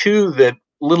think too that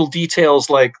little details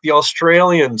like the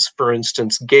Australians, for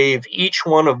instance, gave each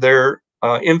one of their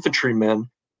infantrymen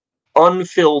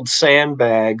unfilled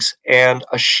sandbags and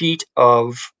a sheet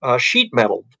of sheet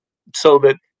metal, so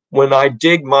that when I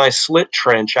dig my slit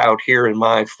trench out here in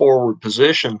my forward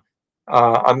position,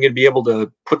 I'm going to be able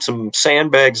to put some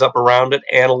sandbags up around it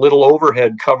and a little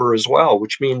overhead cover as well,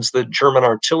 which means that German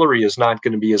artillery is not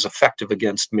going to be as effective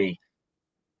against me.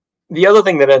 The other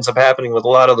thing that ends up happening with a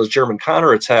lot of those German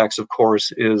counterattacks, of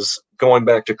course, is going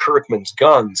back to Kirkman's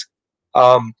guns.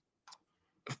 From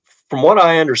what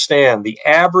I understand, the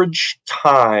average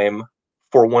time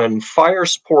for when fire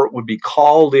support would be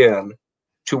called in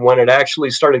to when it actually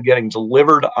started getting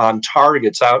delivered on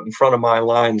targets out in front of my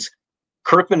lines,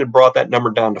 Kirkman had brought that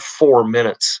number down to 4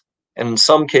 minutes, and in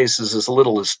some cases as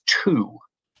little as 2.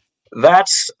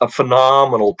 That's a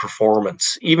phenomenal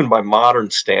performance, even by modern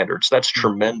standards. That's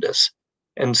tremendous.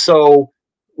 And so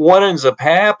what ends up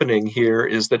happening here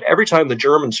is that every time the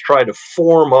Germans try to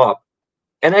form up,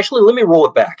 and actually let me roll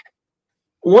it back.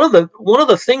 One of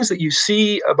the things that you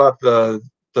see about the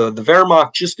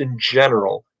Wehrmacht just in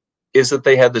general is that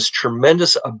they had this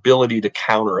tremendous ability to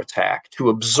counterattack, to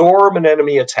absorb an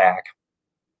enemy attack,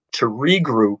 to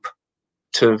regroup,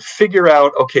 to figure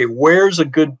out, okay, where's a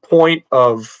good point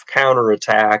of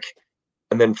counterattack,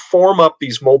 and then form up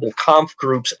these mobile conf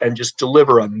groups and just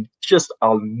deliver just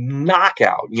a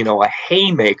knockout, you know, a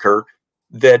haymaker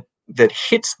that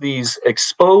hits these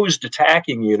exposed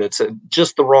attacking units at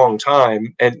just the wrong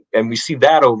time. And we see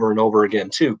that over and over again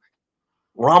too.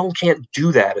 Rommel can't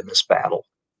do that in this battle.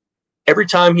 Every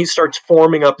time he starts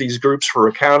forming up these groups for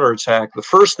a counterattack, the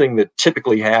first thing that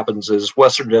typically happens is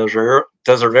Western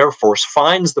Desert Air Force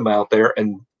finds them out there,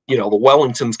 and, you know, the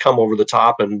Wellingtons come over the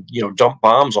top and, you know, dump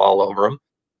bombs all over them.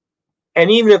 And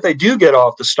even if they do get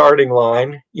off the starting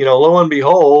line, you know, lo and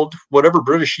behold, whatever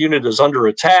British unit is under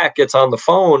attack gets on the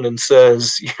phone and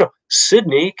says, you know,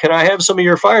 Sidney, can I have some of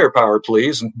your firepower,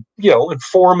 please? And, you know, and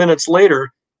 4 minutes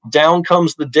later, down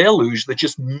comes the deluge that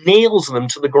just nails them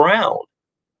to the ground.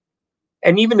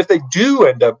 And even if they do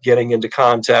end up getting into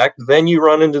contact, then you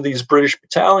run into these British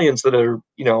battalions that are,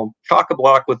 you know,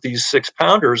 chock-a-block with these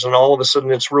 6-pounders, and all of a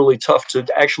sudden it's really tough to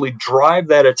actually drive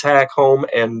that attack home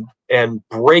and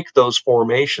break those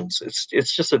formations.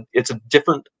 It's just a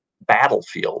different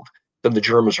battlefield than the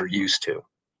Germans are used to.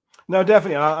 No,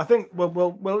 definitely. I think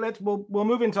we'll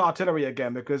move into artillery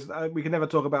again, because we can never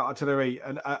talk about artillery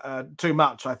too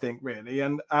much, I think, really.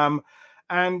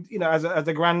 And you know, as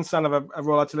a grandson of a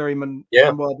Royal Artilleryman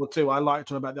in World War II, I like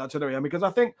to talk about the artillery, and because I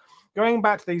think going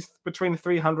back to these between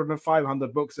 300 and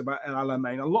 500 books about El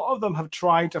Alamein, a lot of them have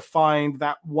tried to find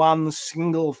that one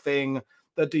single thing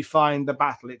that defined the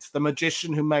battle. It's the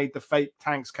magician who made the fake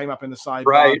tanks came up in the sidebar,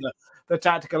 right. The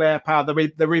tactical air power,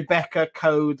 the Rebecca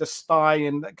code, the spy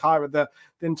and the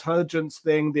intelligence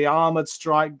thing, the armored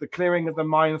strike, the clearing of the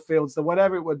minefields, the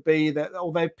whatever it would be, that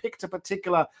or they picked a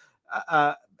particular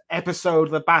episode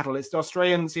of the battle. It's the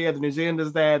Australians here, the New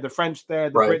Zealanders there, the French there,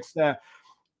 the Brits there.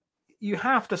 You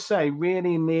have to say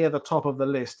really near the top of the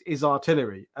list is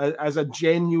artillery as a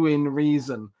genuine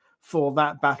reason for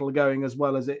that battle going as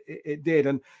well as it did.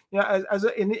 And you know,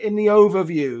 in the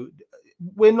overview,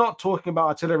 we're not talking about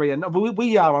artillery, and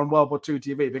we are on World War II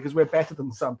TV because we're better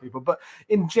than some people. But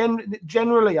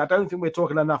generally, I don't think we're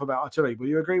talking enough about artillery. Will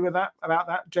you agree with that? About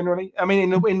that generally? I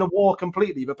mean, in the war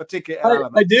completely, but particularly.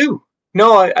 I do.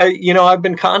 No, I've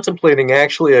been contemplating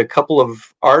actually a couple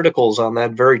of articles on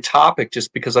that very topic,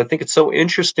 just because I think it's so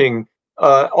interesting.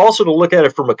 Also to look at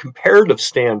it from a comparative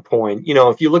standpoint. You know,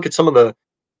 if you look at some of the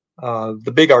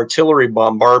big artillery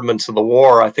bombardments of the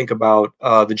war, I think about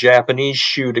the Japanese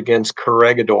shoot against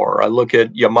Corregidor. I look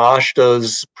at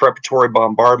Yamashita's preparatory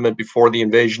bombardment before the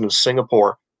invasion of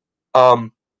Singapore.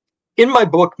 in my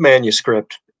book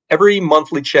manuscript, every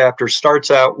monthly chapter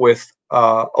starts out with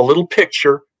a little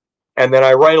picture, and then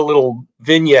I write a little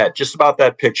vignette just about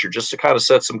that picture, just to kind of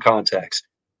set some context.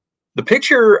 The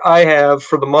picture I have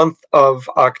for the month of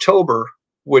October,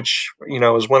 which, you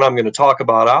know, is when I'm going to talk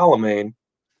about Alamein,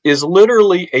 is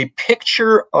literally a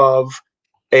picture of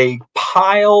a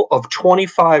pile of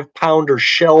 25-pounder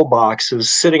shell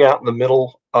boxes sitting out in the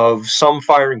middle of some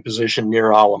firing position near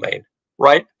Alamein,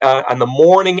 right? On the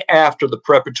morning after the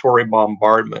preparatory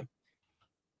bombardment.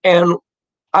 And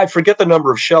I forget the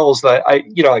number of shells that I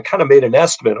kind of made an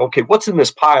estimate. Okay, what's in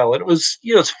this pile? And it was,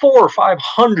 it's 400 or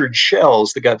 500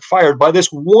 shells that got fired by this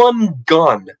one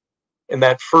gun in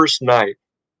that first night.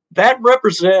 That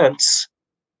represents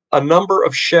a number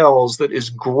of shells that is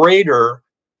greater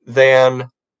than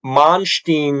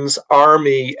Manstein's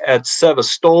army at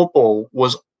Sevastopol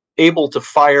was able to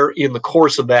fire in the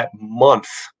course of that month.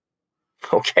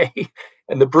 Okay,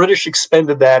 and the British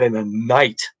expended that in a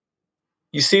night.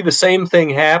 You see the same thing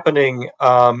happening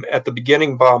at the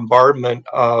beginning bombardment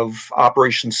of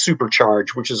Operation Supercharge,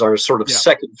 which is our sort of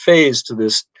second phase to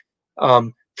this.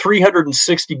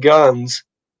 360 guns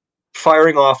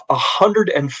firing off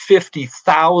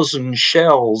 150,000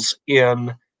 shells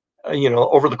in,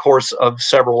 over the course of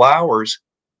several hours.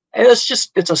 And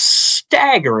it's a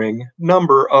staggering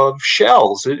number of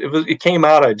shells. It came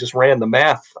out, I just ran the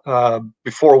math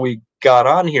before we got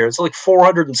on here. It's like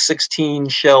 416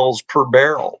 shells per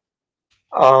barrel.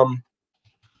 There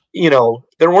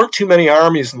weren't too many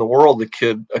armies in the world that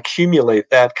could accumulate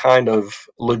that kind of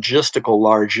logistical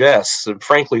largesse. And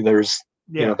frankly, they're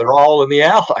all in the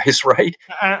Allies, right?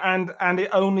 And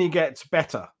it only gets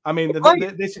better. I mean,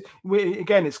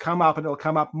 again, it's come up, and it'll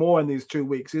come up more in these 2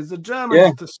 weeks. Is the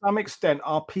Germans to some extent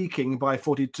are peaking by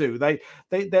 42.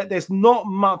 There's not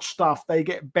much stuff they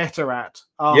get better at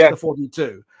after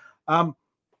 42.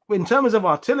 In terms of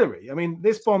artillery, I mean,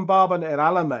 this bombardment at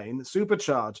Alamein,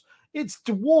 Supercharge, it's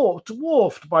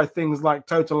dwarfed by things like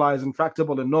Totalize and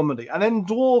Tractable in Normandy, and then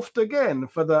dwarfed again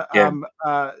for the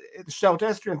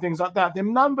Scheldt-Estuary and things like that. The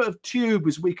number of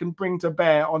tubes we can bring to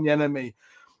bear on the enemy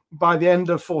by the end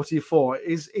of 44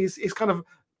 is kind of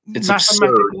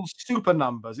mathematical super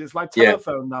numbers. It's like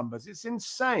telephone numbers. It's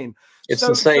insane. It's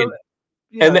insane.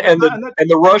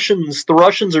 The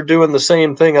Russians are doing the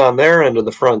same thing on their end of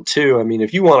the front too. I mean,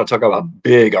 if you want to talk about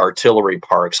big artillery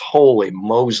parks, holy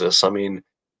Moses! I mean,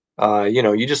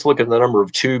 you just look at the number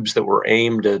of tubes that were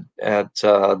aimed at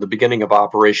the beginning of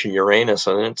Operation Uranus,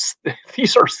 and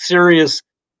these are serious.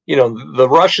 The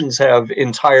Russians have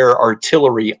entire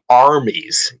artillery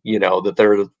armies,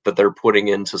 that they're putting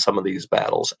into some of these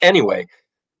battles. Anyway,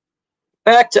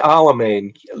 back to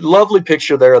Alamein. Lovely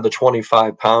picture there of the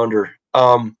 25-pounder.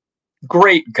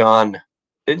 Great gun.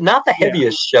 Not the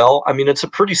heaviest shell. I mean, it's a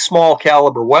pretty small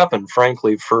caliber weapon,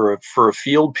 frankly, for a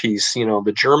field piece.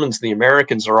 The Germans and the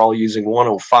Americans are all using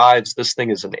 105s. This thing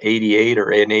is an 88 or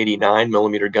an 89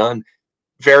 millimeter gun.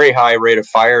 Very high rate of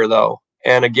fire, though.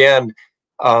 And again,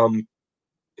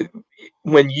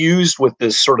 when used with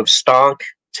this sort of stonk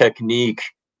technique,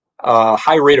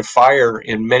 high rate of fire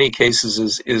in many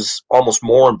cases is almost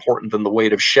more important than the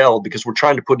weight of shell, because we're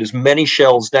trying to put as many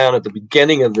shells down at the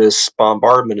beginning of this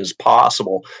bombardment as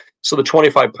possible. So the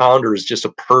 25-pounder is just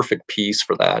a perfect piece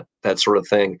for that sort of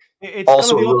thing. It's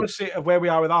also kind of the opposite of where we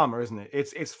are with armor, isn't it?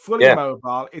 It's fully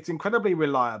mobile. It's incredibly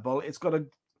reliable. It's got a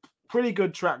pretty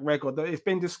good track record. It's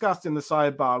been discussed in the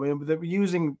sidebar. I mean, they're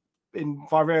using in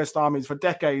various armies for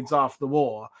decades after the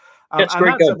war. And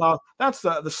that's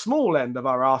the small end of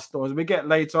our arsenal. As we get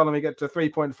later on and we get to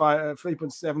 3.5,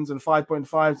 3.7s and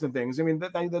 5.5s and things, I mean, they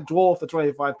dwarf the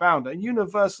 25-pounder,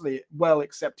 universally well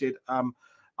accepted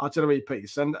artillery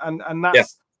piece. And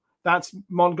that's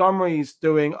Montgomery's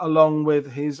doing along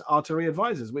with his artillery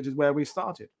advisors, which is where we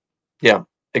started. Yeah,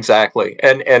 exactly.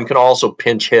 And can also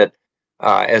pinch hit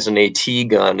as an AT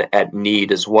gun at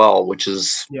need as well, which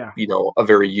is, a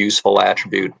very useful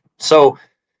attribute. So,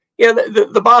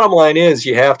 the bottom line is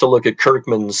you have to look at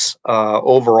Kirkman's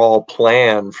overall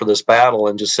plan for this battle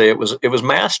and just say it was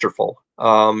masterful.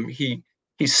 He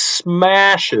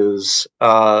smashes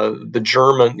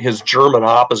his German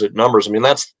opposite numbers. I mean,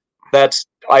 that's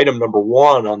item number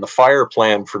one on the fire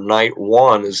plan for night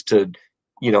one, is to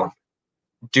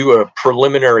do a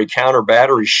preliminary counter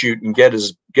battery shoot and get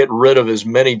rid of as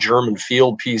many German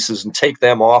field pieces and take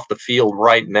them off the field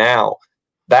right now.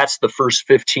 That's the first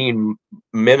 15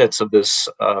 minutes of this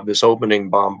opening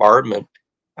bombardment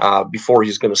before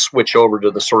he's going to switch over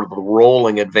to the sort of the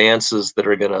rolling advances that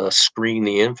are going to screen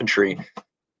the infantry.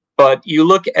 But you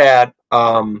look at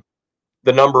the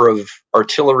number of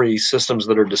artillery systems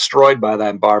that are destroyed by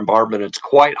that bombardment; it's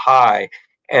quite high.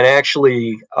 And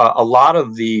actually, a lot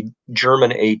of the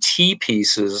German AT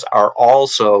pieces are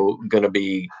also going to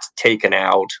be taken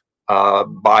out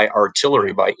by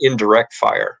artillery, by indirect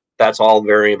fire. That's all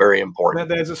very, very important.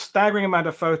 There's a staggering amount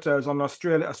of photos on the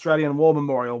Australian War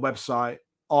Memorial website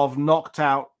of knocked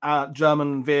out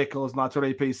German vehicles and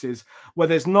artillery pieces where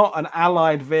there's not an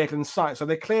Allied vehicle in sight. So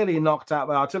they're clearly knocked out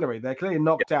by artillery. They're clearly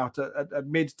knocked out at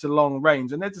mid to long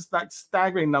range. And there's just like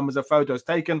staggering numbers of photos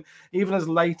taken even as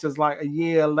late as like a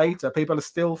year later. People are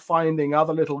still finding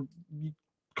other little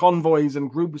convoys and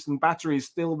groups and batteries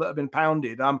still that have been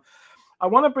pounded. I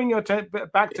want to bring your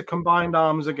back to combined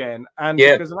arms again, and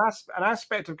because an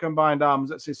aspect of combined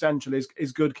arms that's essential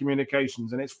is good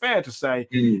communications. And it's fair to say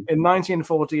in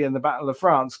 1940, in the Battle of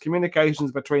France,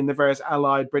 communications between the various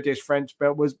Allied, British, French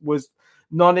was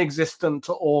non-existent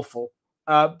to awful.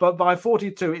 But by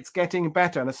 42, it's getting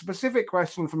better. And a specific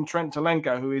question from Trent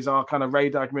Talenko, who is our kind of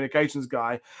radar communications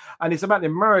guy, and it's about the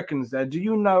Americans there. Do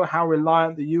you know how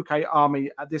reliant the UK Army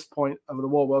at this point of the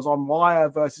war was on wire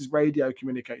versus radio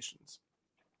communications?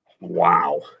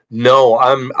 Wow. No,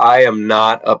 I am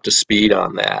not up to speed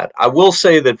on that. I will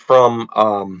say that from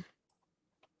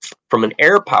an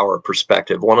air power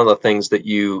perspective, one of the things that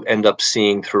you end up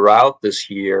seeing throughout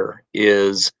this year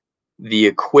is the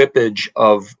equipage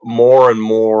of more and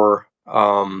more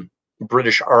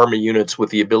British Army units with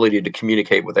the ability to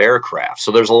communicate with aircraft.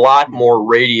 So there's a lot more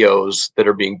radios that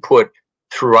are being put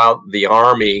throughout the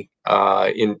Army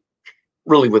in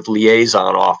really with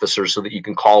liaison officers so that you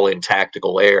can call in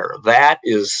tactical air. That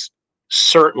is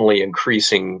certainly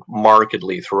increasing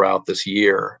markedly throughout this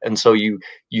year. And so you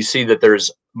see that there's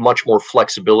much more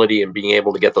flexibility in being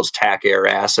able to get those TAC air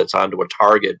assets onto a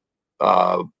target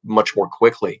much more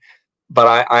quickly.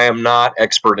 But I am not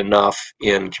expert enough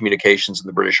in communications in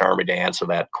the British Army to answer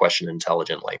that question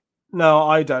intelligently. No,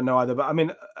 I don't know either. But I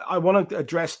mean, I want to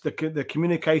address the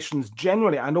communications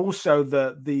generally, and also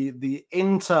the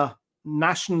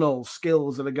international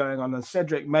skills that are going on. And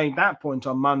Cedric made that point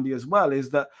on Monday as well,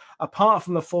 is that apart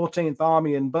from the 14th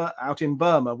Army out in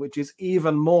Burma, which is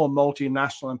even more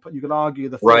multinational, and you could argue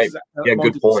the forces,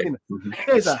 good point.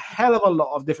 There's a hell of a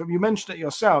lot of different. You mentioned it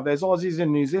yourself. There's Aussies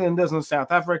and New Zealanders and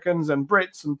South Africans and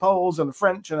Brits and Poles and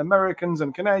French and Americans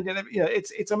and Canadian. You know,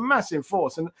 it's a massive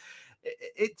force, and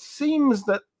it seems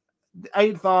that the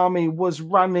 8th Army was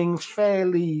running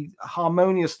fairly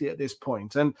harmoniously at this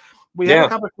point. And we have a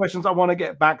couple of questions I want to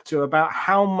get back to about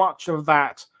how much of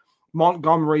that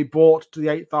Montgomery brought to the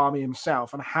 8th Army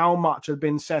himself and how much had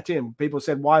been set in. People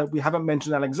said, why we haven't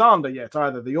mentioned Alexander yet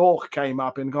either. The Orc came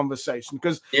up in conversation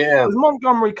because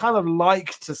Montgomery kind of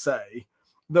liked to say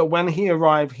that when he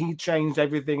arrived, he changed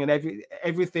everything, and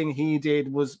everything he did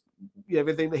was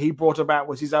everything that he brought about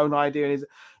was his own idea. And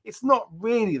it's not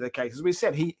really the case. As we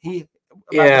said, he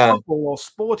football or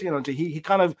sporting energy, he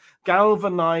kind of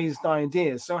galvanized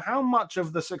ideas. So how much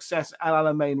of the success at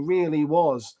Alamein really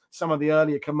was some of the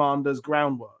earlier commanders'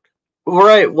 groundwork?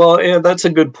 Right. Well, yeah, that's a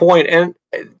good point. And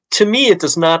to me, it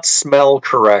does not smell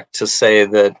correct to say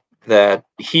that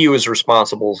he was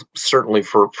responsible certainly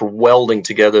for welding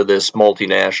together this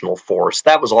multinational force.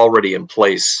 That was already in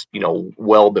place,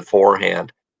 well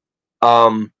beforehand.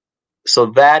 So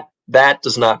that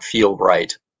does not feel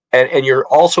right. And you're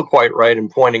also quite right in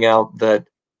pointing out that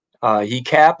he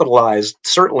capitalized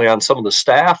certainly on some of the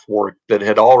staff work that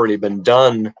had already been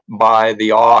done by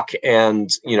the AUK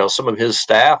and some of his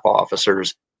staff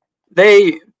officers.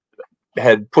 They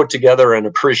had put together an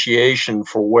appreciation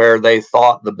for where they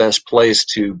thought the best place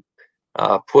to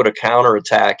put a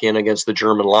counterattack in against the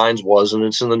German lines was, and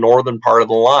it's in the northern part of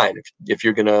the line. If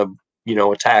you're going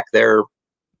to attack there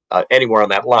anywhere on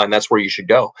that line, that's where you should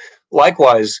go.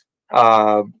 Likewise,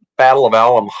 Battle of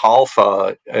Alam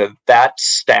Halfa, that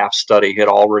staff study had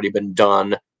already been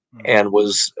done and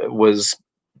was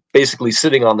basically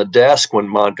sitting on the desk when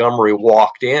Montgomery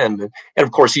walked in. And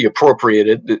of course, he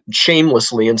appropriated it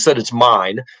shamelessly and said, "It's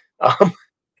mine,"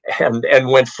 and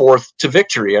went forth to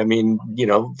victory. I mean,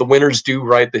 the winners do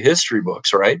write the history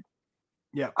books, right?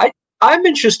 Yeah. I'm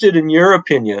interested in your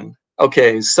opinion.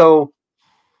 Okay, so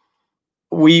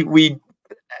when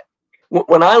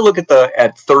I look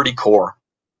at 30 Corps,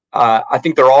 I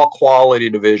think they're all quality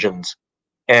divisions,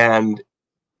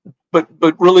 but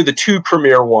really the two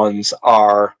premier ones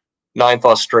are 9th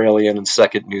Australian and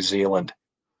 2nd New Zealand.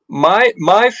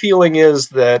 My feeling is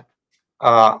that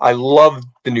I love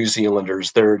the New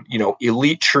Zealanders. They're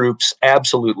elite troops,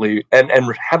 absolutely, and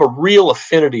have a real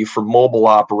affinity for mobile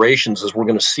operations, as we're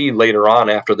going to see later on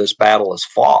after this battle is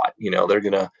fought. They're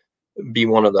going to be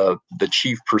one of the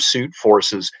chief pursuit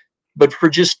forces. But for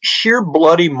just sheer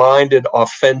bloody-minded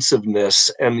offensiveness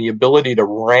and the ability to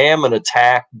ram an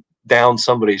attack down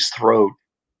somebody's throat.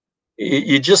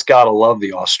 You just got to love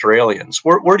the Australians.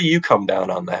 Where do you come down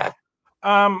on that?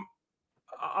 I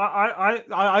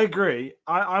agree.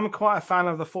 I'm quite a fan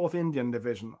of the 4th Indian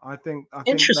Division. I think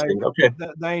Interesting. Okay.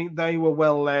 they were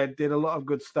well led, did a lot of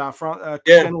good stuff. Yeah.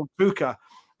 General Tucker,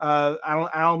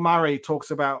 Al Murray talks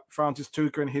about Francis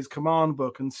Tucker in his command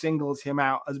book and singles him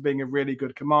out as being a really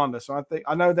good commander. So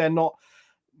I know they're not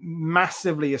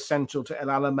massively essential to El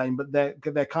Alamein, but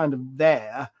they're kind of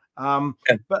there.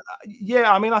 But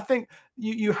yeah, I mean, I think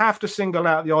you have to single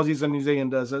out the Aussies and New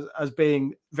Zealanders as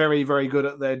being very, very good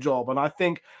at their job. And I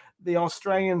think the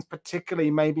Australians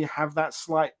particularly maybe have that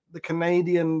the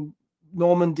Canadian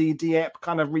Normandy Dieppe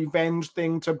kind of revenge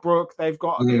thing to Brooke. They've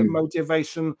got a bit of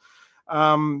motivation.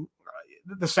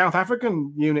 The South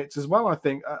African units as well, I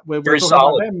think. We're talking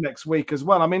about them next week as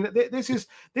well. I mean, this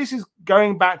is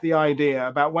going back to the idea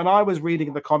about when I was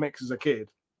reading the comics as a kid.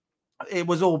 It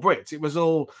was all Brits. It was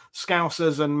all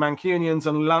Scousers and Mancunians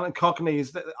and London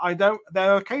Cockneys.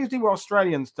 There occasionally were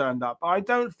Australians turned up, but I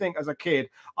don't think as a kid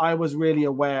I was really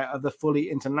aware of the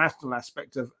fully international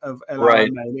aspect of El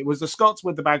Alamein. It was the Scots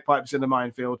with the bagpipes in the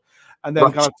minefield, and then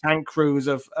kind of tank crews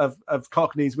of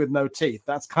Cockneys with no teeth.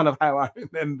 That's kind of how I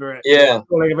remember it. Yeah,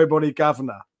 calling everybody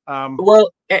governor.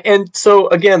 Well, and so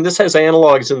again, this has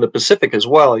analogs in the Pacific as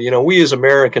well. You know, we as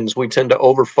Americans, we tend to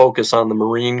over-focus on the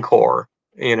Marine Corps.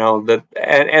 You know,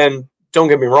 and don't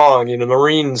get me wrong, you know,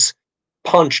 Marines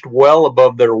punched well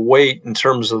above their weight in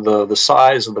terms of the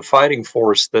size of the fighting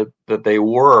force that they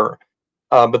were.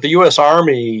 But the U.S.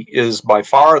 Army is by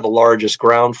far the largest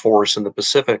ground force in the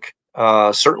Pacific,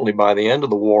 certainly by the end of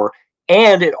the war.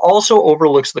 And it also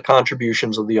overlooks the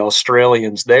contributions of the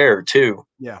Australians there, too.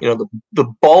 Yeah. You know,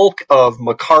 the bulk of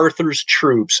MacArthur's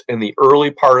troops in the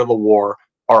early part of the war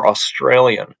are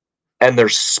Australian, and they're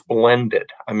splendid.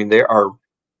 I mean, they are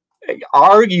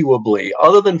arguably,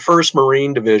 other than 1st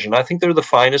Marine Division, I think they're the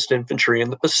finest infantry in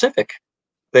the Pacific.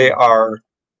 They are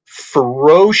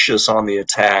ferocious on the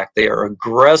attack. They are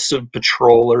aggressive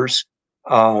patrollers,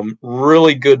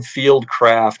 really good field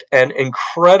craft, and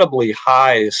incredibly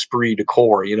high esprit de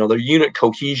corps. You know, their unit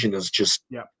cohesion is just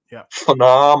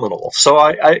phenomenal.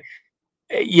 So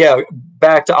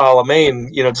back to Alamein,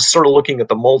 you know, just sort of looking at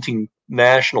the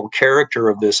multinational character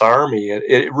of this army,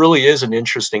 it really is an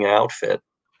interesting outfit.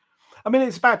 I mean,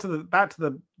 it's back to the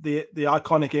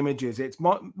iconic images. It's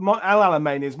El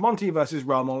Alamein is Monty versus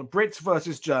Rommel, Brits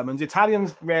versus Germans.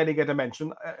 Italians rarely get a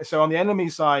mention. So on the enemy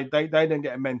side, they don't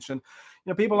get a mention. You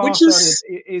know, people ask,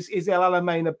 is El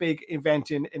Alamein a big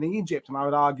event in Egypt? And I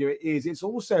would argue it is. It's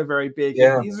also very big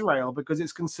in Israel because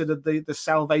it's considered the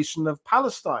salvation of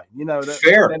Palestine. You know,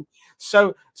 fair.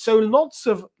 So lots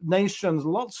of nations,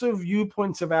 lots of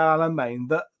viewpoints of El Alamein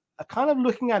that are kind of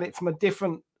looking at it from a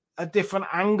different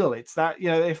angle. It's that,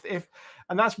 you know, if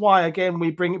and that's why again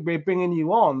we're bringing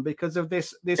you on because of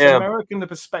this American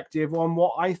perspective on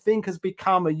what I think has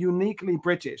become a uniquely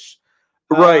British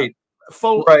rolling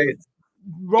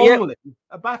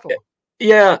a battle.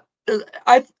 Yeah,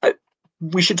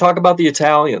 we should talk about the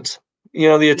Italians. You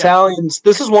know, the Italians.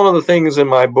 This is one of the things in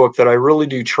my book that I really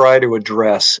do try to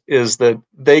address is that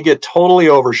they get totally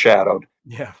overshadowed.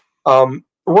 Yeah.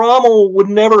 Rommel would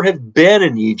never have been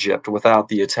in Egypt without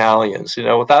the Italians. You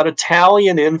know, without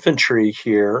Italian infantry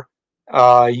here,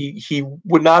 he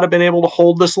would not have been able to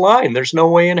hold this line. There's no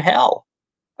way in hell.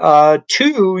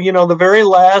 2, you know, the very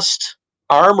last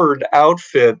armored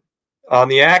outfit on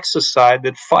the Axis side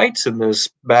that fights in this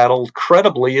battle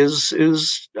credibly is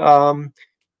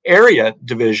Area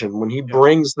Division when he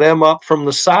brings them up from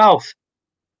the south.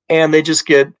 And they just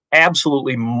get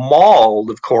absolutely mauled,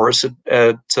 of course,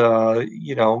 at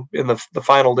you know, in the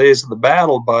final days of the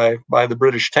battle by the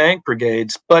British tank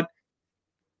brigades. But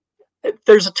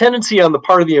there's a tendency on the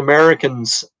part of the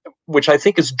Americans, which I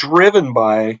think is driven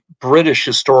by British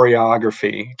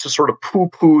historiography, to sort of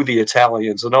poo-poo the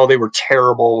Italians and, oh, they were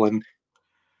terrible. And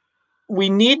we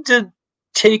need to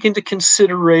take into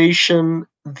consideration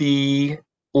the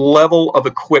level of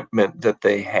equipment that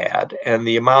they had and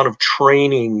the amount of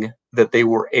training that they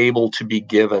were able to be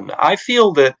given. I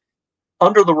feel that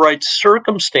under the right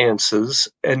circumstances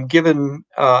and given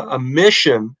a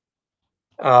mission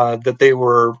that they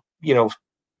were, you know,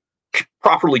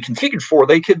 properly configured for,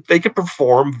 they could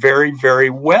perform very, very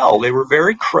well. They were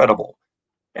very credible.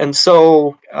 And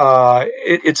so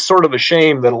it's sort of a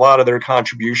shame that a lot of their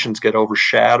contributions get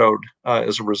overshadowed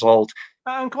as a result.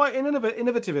 And quite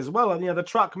innovative as well. And, you know, the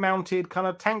truck-mounted kind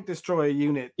of tank destroyer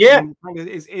unit. Yeah,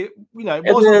 it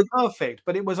wasn't perfect,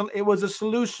 but it was a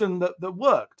solution that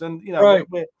worked. And you know,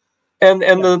 And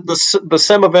the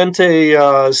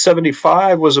Semavente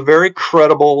 75 was a very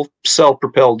credible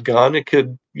self-propelled gun. It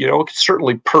could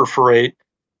certainly perforate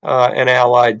an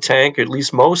Allied tank, at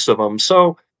least most of them.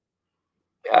 So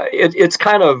it's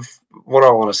kind of what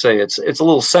I want to say. It's a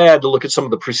little sad to look at some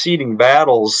of the preceding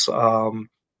battles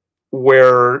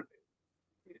where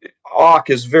Auch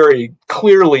is very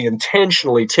clearly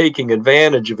intentionally taking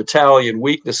advantage of Italian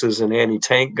weaknesses in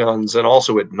anti-tank guns and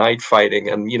also at night fighting,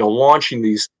 and launching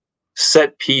these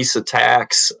set piece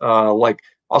attacks like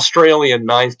Australian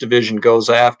 9th Division goes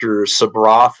after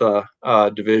Sabratha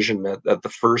Division at the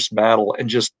first battle and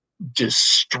just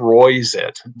destroys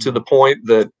it to the point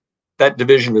that that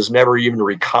division is never even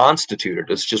reconstituted.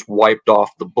 It's just wiped off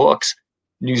the books.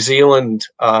 New Zealand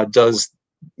does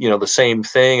the same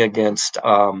thing against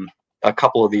a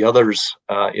couple of the others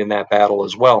in that battle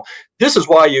as well. This is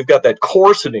why you've got that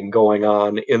corseting going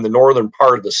on in the northern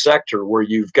part of the sector, where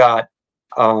you've got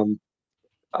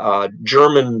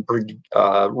German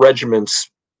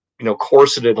regiments,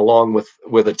 corseted along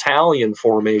with Italian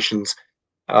formations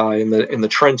in the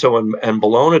Trento and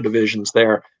Bologna divisions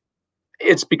there.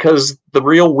 It's because the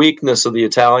real weakness of the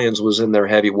Italians was in their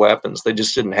heavy weapons. They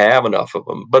just didn't have enough of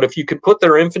them. But if you could put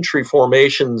their infantry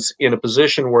formations in a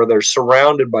position where they're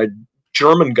surrounded by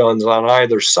German guns on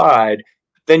either side,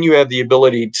 then you have the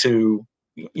ability to,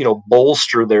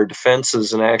 bolster their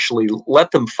defenses and actually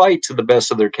let them fight to the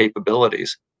best of their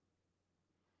capabilities.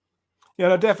 Yeah,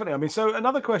 no, definitely. I mean, so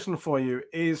another question for you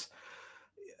is,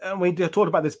 and we talked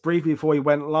about this briefly before we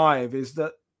went live, is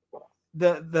that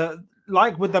the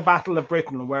like with the Battle of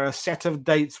Britain, where a set of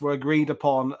dates were agreed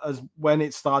upon as when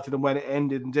it started and when it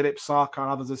ended, and Dilip Sarkar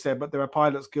and others have said, but there were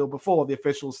pilots killed before the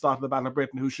official start of the Battle of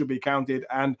Britain who should be counted,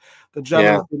 and the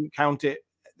Germans didn't count it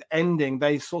ending.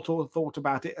 They sort of thought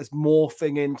about it as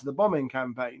morphing into the bombing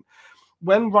campaign.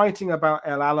 When writing about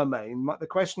El Alamein, the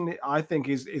question I think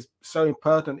is so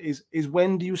pertinent is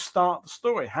when do you start the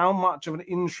story? How much of an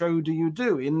intro do you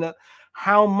do? In that,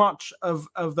 how much of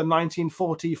the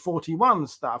 1940-41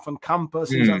 stuff and compass,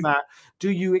 things like that,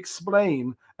 do you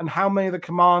explain? And how many of the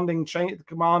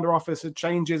commander officer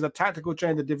changes, the tactical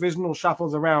change, the divisional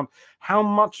shuffles around, how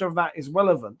much of that is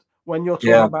relevant when you're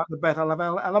talking about the Battle of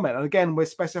El Alamein? And again, we're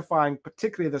specifying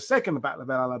particularly the second Battle of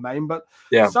El Alamein, but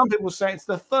some people say it's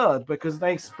the third because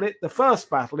they split the first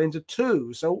battle into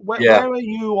two. So where are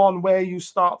you on where you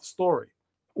start the story?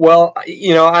 Well,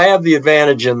 I have the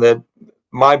advantage in that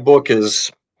my book is,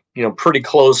 pretty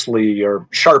closely or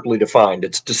sharply defined.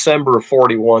 It's December of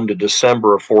 41 to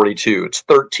December of 42. It's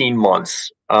 13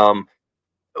 months,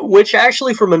 which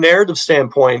actually, from a narrative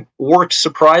standpoint, works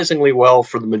surprisingly well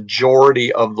for the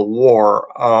majority of the war.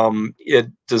 It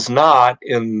does not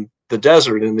in the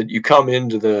desert, in that you come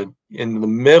into the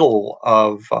middle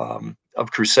of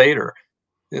Crusader.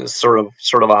 It's sort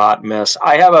of a hot mess.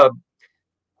 I have a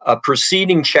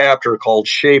preceding chapter called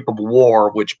Shape of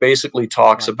War, which basically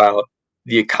talks about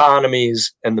the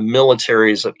economies and the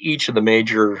militaries of each of the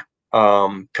major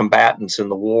combatants in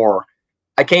the war.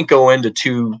 I can't go into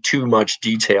too much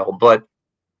detail, but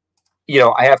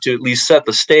I have to at least set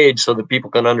the stage so that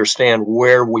people can understand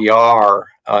where we are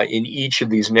in each of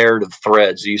these narrative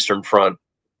threads: Eastern Front,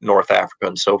 North Africa,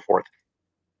 and so forth.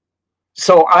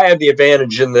 So I have the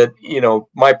advantage in that,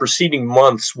 my preceding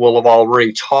months will have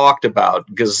already talked about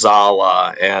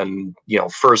Gazala and,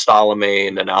 First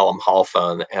Alamein and Alam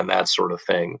Halfa and that sort of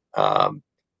thing.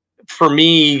 For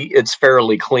me, it's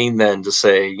fairly clean then to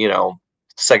say,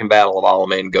 Second Battle of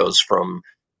Alamein goes from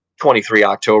 23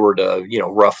 October to,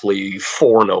 roughly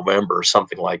 4 November,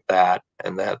 something like that.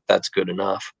 And that's good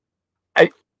enough.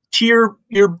 To your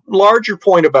larger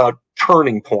point about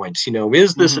turning points,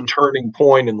 is this a turning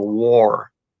point in the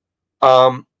war?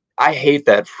 I hate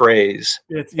that phrase.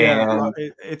 It's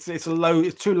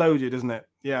too loaded, isn't it?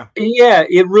 Yeah,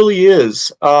 it really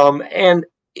is. And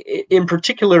in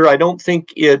particular, I don't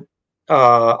think it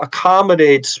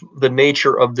accommodates the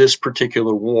nature of this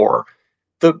particular war.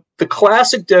 The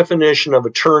classic definition of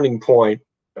a turning point,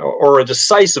 or a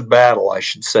decisive battle, I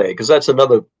should say, because that's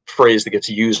another phrase that gets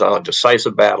used on a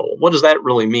decisive battle. What does that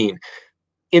really mean?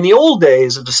 In the old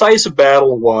days, a decisive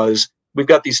battle was, we've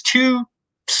got these two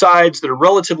sides that are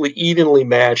relatively evenly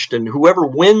matched, and whoever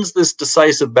wins this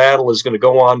decisive battle is going to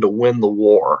go on to win the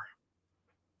war.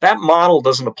 That model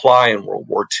doesn't apply in World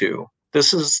War II.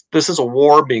 This is a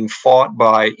war being fought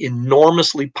by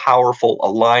enormously powerful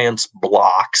alliance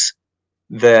blocks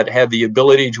that have the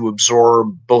ability to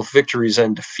absorb both victories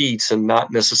and defeats and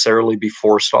not necessarily be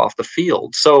forced off the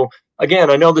field. So again,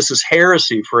 I know this is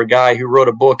heresy for a guy who wrote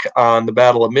a book on the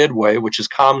Battle of Midway, which is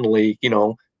commonly,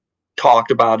 talked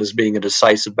about as being a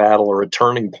decisive battle or a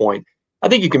turning point. I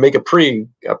think you can make a pretty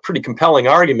compelling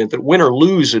argument that win or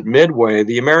lose at Midway,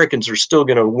 the Americans are still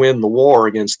going to win the war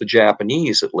against the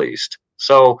Japanese, at least.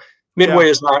 So Midway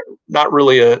is not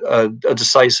really a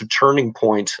decisive turning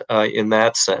point in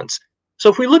that sense. So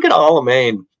if we look at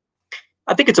Alamein,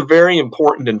 I think it's a very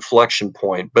important inflection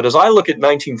point. But as I look at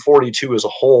 1942 as a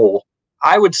whole,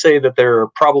 I would say that there are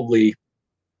probably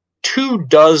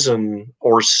 24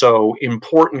 or so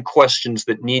important questions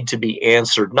that need to be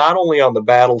answered, not only on the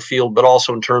battlefield, but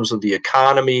also in terms of the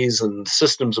economies and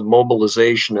systems of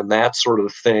mobilization and that sort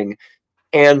of thing.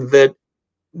 And that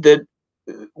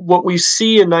what we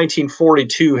see in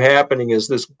 1942 happening is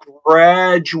this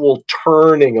gradual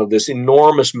turning of this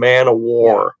enormous man of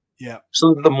war. Yeah.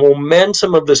 So the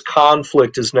momentum of this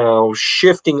conflict is now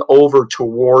shifting over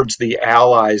towards the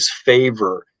Allies'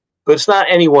 favor. But it's not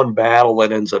any one battle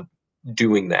that ends up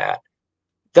doing that.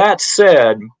 That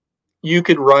said, you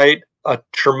could write a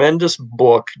tremendous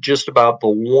book just about the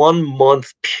 1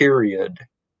 month period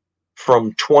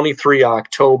from 23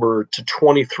 October to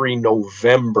 23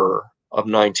 November of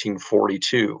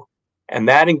 1942. And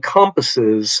that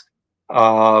encompasses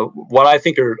what I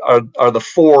think are the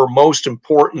 4 most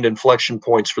important inflection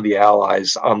points for the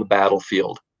Allies on the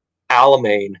battlefield.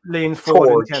 Alamein, leans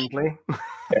forward intently.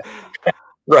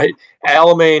 Right.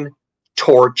 Alamein,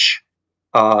 Torch,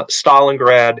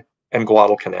 Stalingrad, and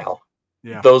Guadalcanal.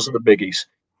 Yeah. Those are the biggies.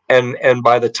 And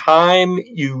by the time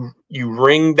you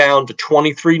ring down to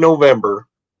 23 November,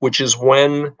 which is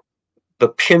when the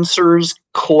pincers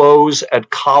close at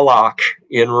Kalach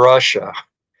in Russia,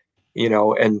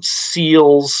 and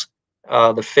seals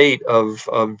the fate of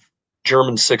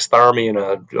German 6th Army and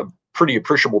a pretty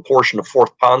appreciable portion of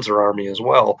 4th Panzer Army as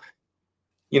well.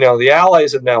 The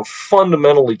Allies have now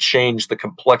fundamentally changed the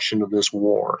complexion of this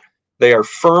war. They are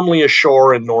firmly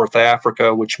ashore in North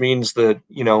Africa, which means that,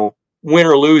 win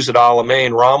or lose at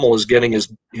Alamein, Rommel is getting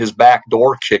his back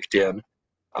door kicked in.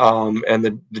 And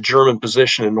the German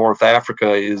position in North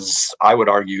Africa is, I would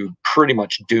argue, pretty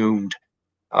much doomed,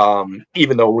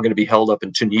 even though we're going to be held up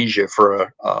in Tunisia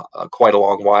for quite a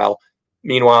long while.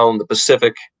 Meanwhile, in the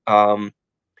Pacific,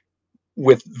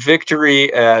 with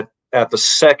victory at the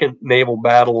Second Naval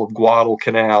Battle of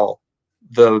Guadalcanal,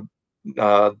 the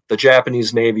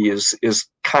Japanese Navy is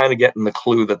kind of getting the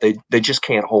clue that they just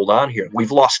can't hold on here.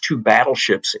 We've lost 2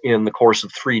 battleships in the course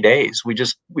of 3 days.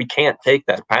 We can't take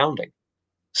that pounding.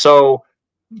 So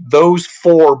those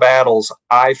 4 battles,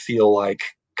 I feel like,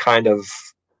 kind of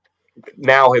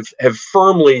now have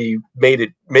firmly made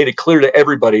it clear to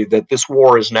everybody that this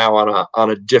war is now on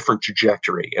a different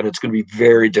trajectory, and it's going to be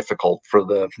very difficult for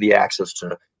the Axis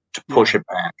to push it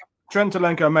back.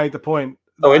 Trentelenko made the point.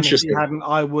 Oh, interesting. If he hadn't,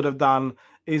 I would have done.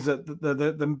 Is that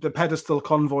the pedestal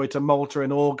convoy to Malta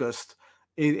in August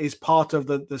is part of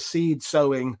the seed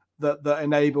sowing that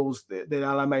enables the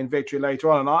Alamein victory later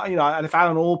on. And and if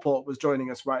Alan Allport was joining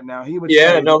us right now, he would.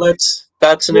 Yeah, no,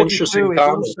 that's an interesting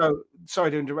comment. Also,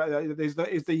 sorry to interrupt. Is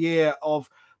the year of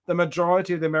the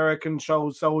majority of the American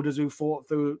soldiers who fought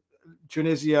through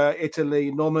Tunisia,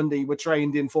 Italy, Normandy were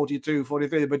trained in 42,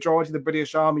 43. The majority of the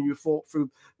British Army who fought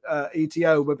through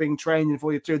ETO were being trained in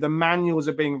 42. The manuals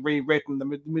are being rewritten.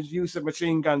 The use of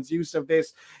machine guns, use of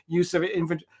this, use of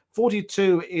infantry.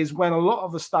 42 is when a lot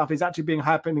of the stuff is actually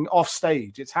happening off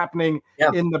stage. It's happening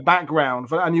in the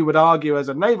background. And you would argue as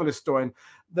a naval historian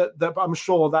that I'm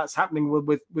sure that's happening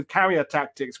with carrier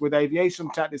tactics, with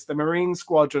aviation tactics, the Marine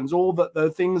squadrons, all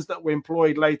the things that were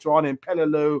employed later on in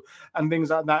Peleliu and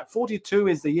things like that. 42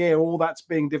 is the year all that's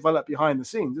being developed behind the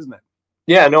scenes, isn't it?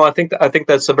 Yeah, no, I think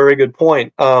that's a very good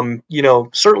point.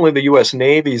 Certainly the U.S.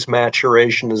 Navy's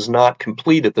maturation is not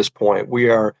complete at this point. We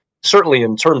are certainly,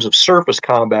 in terms of surface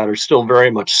combat, are still very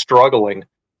much struggling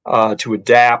to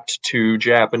adapt to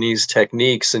Japanese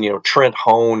techniques. And Trent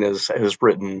Hone has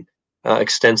written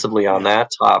extensively on that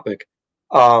topic.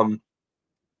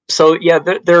 So yeah,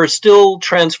 there are still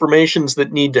transformations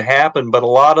that need to happen, but a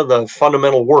lot of the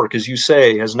fundamental work, as you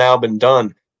say, has now been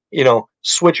done.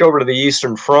 Switch over to the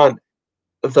Eastern Front.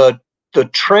 The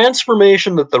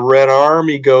transformation that the Red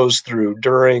Army goes through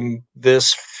during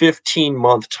this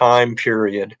 15-month time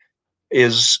period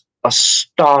is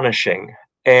astonishing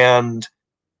and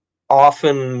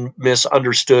often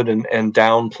misunderstood and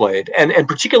downplayed. And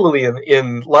particularly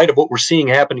in light of what we're seeing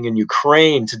happening in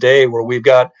Ukraine today, where we've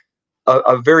got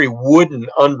a very wooden,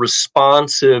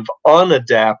 unresponsive,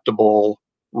 unadaptable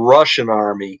Russian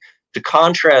army. To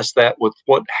contrast that with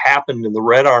what happened in the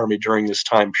Red Army during this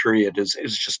time period is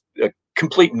just a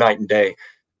complete night and day.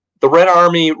 The Red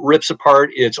Army rips apart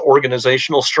its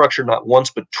organizational structure not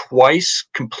once but twice,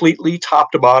 completely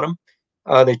top to bottom.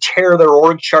 They tear their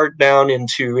org chart down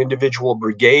into individual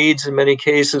brigades in many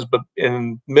cases, but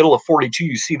in the middle of 42,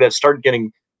 you see that start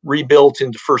getting rebuilt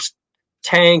into first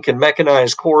tank and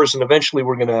mechanized corps, and eventually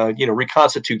we're going to,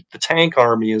 reconstitute the tank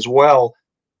army as well.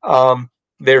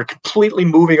 They're completely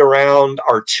moving around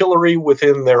artillery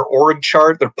within their org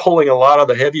chart. They're pulling a lot of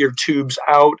the heavier tubes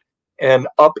out and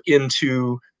up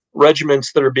into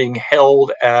regiments that are being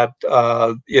held at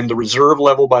in the reserve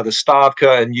level by the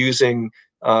Stavka,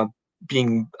 and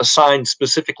being assigned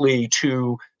specifically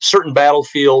to certain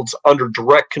battlefields under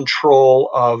direct control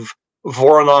of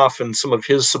Voronov and some of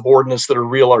his subordinates that are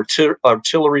real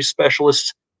artillery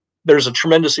specialists. There's a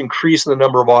tremendous increase in the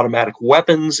number of automatic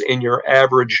weapons in your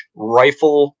average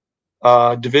rifle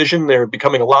division. They're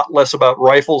becoming a lot less about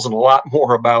rifles and a lot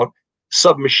more about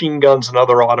submachine guns and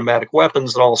other automatic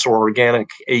weapons, and also organic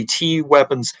AT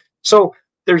weapons. So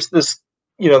there's this,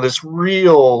 this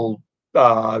real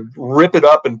rip it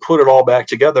up and put it all back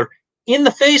together in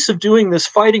the face of doing this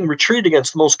fighting retreat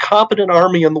against the most competent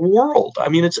army in the world. I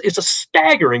mean, it's a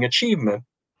staggering achievement.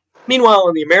 Meanwhile,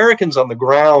 in the Americans on the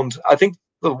ground, I think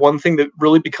the one thing that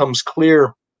really becomes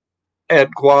clear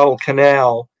at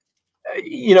Guadalcanal,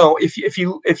 if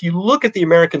you look at the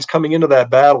Americans coming into that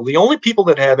battle, the only people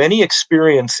that have any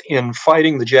experience in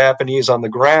fighting the Japanese on the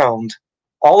ground,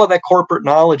 all of that corporate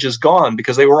knowledge is gone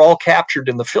because they were all captured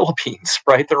in the Philippines,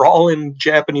 right? They're all in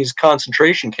Japanese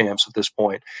concentration camps at this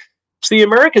point. So the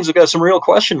Americans have got some real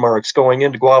question marks going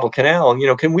into Guadalcanal.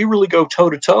 Can we really go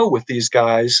toe-to-toe with these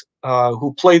guys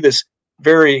who play this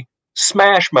very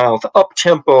smash mouth,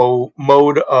 up-tempo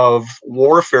mode of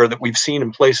warfare that we've seen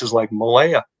in places like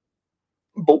Malaya?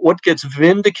 But what gets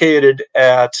vindicated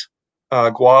at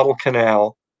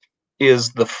Guadalcanal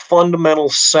is the fundamental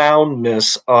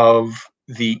soundness of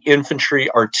the infantry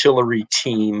artillery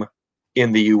team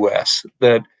in the U.S.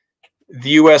 That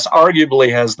the U.S.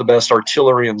 arguably has the best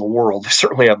artillery in the world. They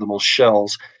certainly have the most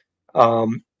shells.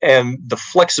 And the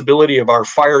flexibility of our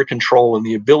fire control and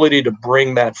the ability to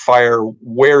bring that fire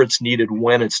where it's needed,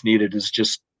 when it's needed, is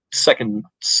just second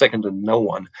to no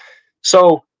one.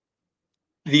 So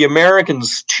the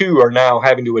Americans, too, are now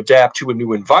having to adapt to a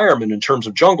new environment in terms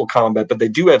of jungle combat, but they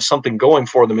do have something going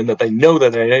for them in that they know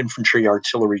that an infantry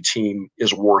artillery team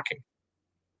is working.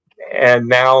 And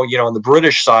now, on the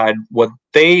British side, what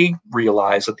they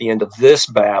realize at the end of this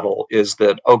battle is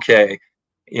that, okay,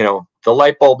 the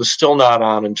light bulb is still not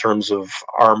on in terms of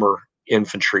armor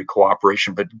infantry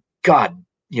cooperation, but God,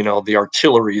 the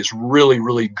artillery is really,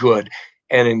 really good.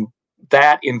 And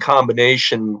in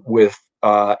combination with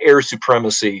air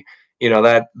supremacy,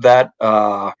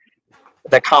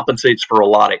 that compensates for a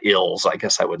lot of ills, I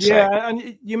guess I would say. Yeah,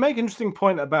 and you make an interesting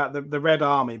point about the Red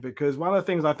Army, because one of the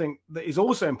things I think that is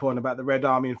also important about the Red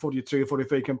Army in 42,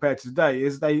 43 compared to today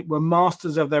is they were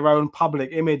masters of their own public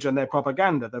image and their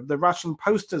propaganda. The Russian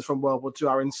posters from World War II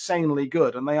are insanely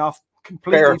good, and they are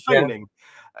completely failing.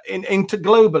 Into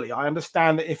globally, I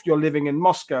understand that if you're living in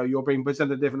Moscow, you're being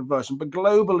presented a different version, but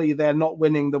globally, they're not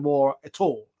winning the war at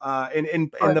all in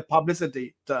the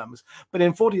publicity terms. But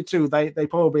in 42, they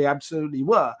probably absolutely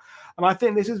were. And I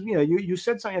think this is, you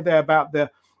said something there about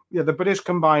the British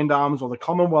combined arms, or the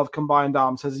Commonwealth combined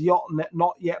arms, has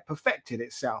not yet perfected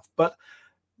itself, but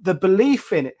the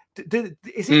belief in it.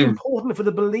 Is it important for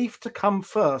the belief to come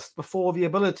first before the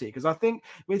ability? Because I think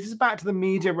this is back to the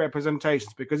media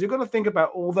representations, because you've got to think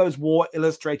about all those war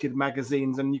illustrated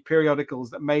magazines and periodicals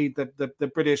that made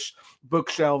the British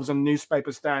bookshelves and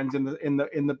newspaper stands in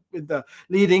the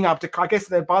leading up to, I guess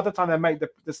by the time they make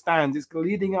the stands, it's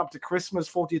leading up to Christmas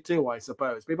 42, I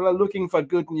suppose. People are looking for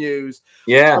good news.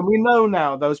 Yeah. And we know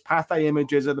now those Pathé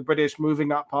images of the British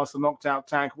moving up past the knocked out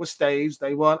tank were staged.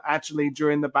 They weren't actually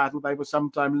during the battle. They were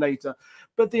sometime later.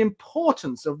 But the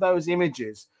importance of those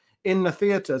images in the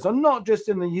theaters, and not just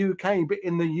in the UK, but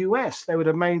in the US, they would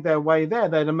have made their way there.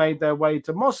 They'd have made their way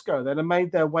to Moscow. They'd have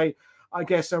made their way, I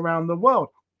guess, around the world.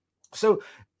 So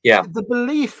the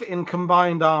belief in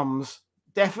combined arms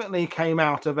definitely came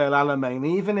out of El Alamein,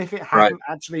 even if it hadn't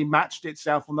actually matched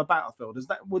itself on the battlefield.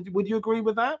 Would you agree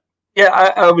with that?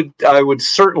 Yeah, I would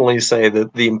certainly say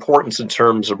that the importance in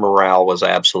terms of morale was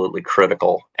absolutely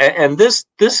critical. And this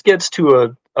gets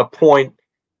to a point,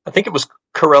 I think it was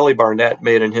Corelli Barnett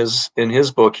made in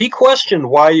his book. He questioned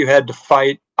why you had to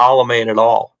fight Alamein at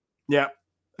all. Yeah.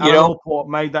 Alan Allport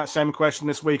made that same question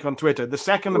this week on Twitter. The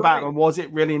second battle, was it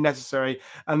really necessary?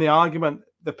 And the argument,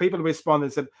 the people who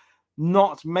responded said,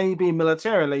 not maybe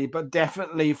militarily, but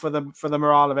definitely for the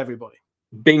morale of everybody.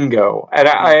 Bingo. And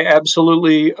I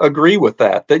absolutely agree with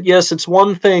that. That yes, it's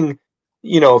one thing,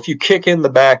 if you kick in the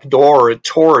back door at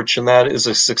Torch and that is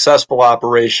a successful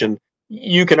operation,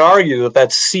 you can argue that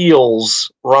that seals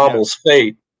Rommel's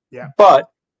fate. Yeah. But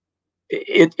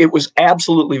it was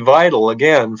absolutely vital,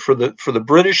 again, for the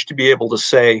British to be able to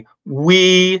say,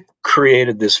 we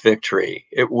created this victory.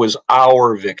 It was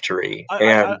our victory.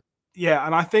 Yeah,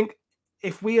 and I think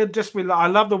if we had just I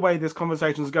love the way this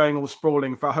conversation is going all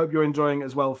sprawling. I hope you're enjoying it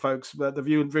as well, folks. The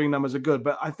viewing numbers are good.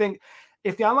 But I think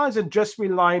if the Allies had just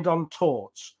relied on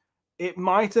torch, it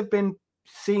might have been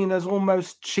seen as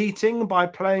almost cheating by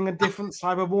playing a different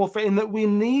type of warfare, in that we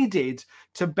needed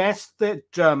to best the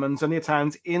Germans and the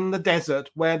Italians in the desert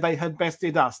where they had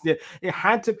bested us. It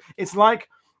had to. It's like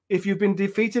if you've been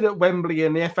defeated at Wembley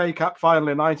in the FA Cup final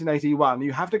in 1981,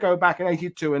 you have to go back in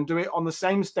 82 and do it on the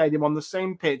same stadium, on the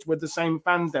same pitch, with the same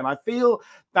fans then. I feel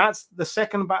that's the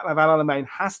second Battle of Alamein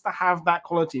has to have that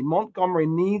quality. Montgomery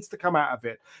needs to come out of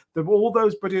it. All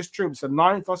those British troops, the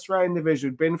 9th Australian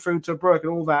Division, been through Tobruk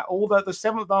and all that, the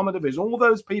 7th Armored Division, all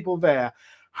those people there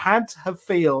had to have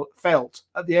felt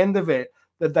at the end of it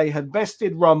that they had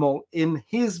bested Rommel in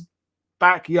his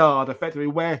backyard, effectively,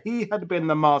 where he had been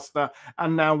the master,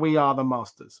 and now we are the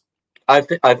masters. I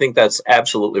think that's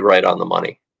absolutely right on the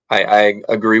money. I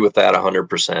agree with that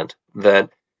 100%. That,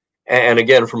 and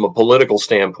again, from a political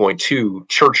standpoint too,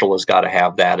 Churchill has got to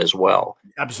have that as well.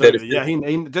 Absolutely, yeah.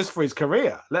 He just for his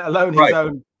career, let alone his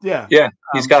own. Yeah,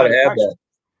 he's got to have that.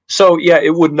 So yeah,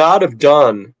 it would not have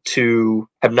done to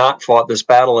have not fought this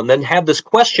battle and then have this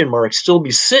question mark still be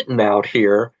sitting out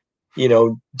here. You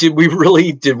know, did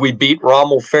we beat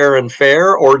Rommel fair and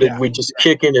fair, or did we just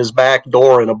kick in his back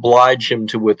door and oblige him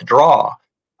to withdraw?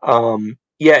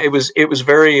 It was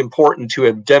very important to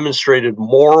have demonstrated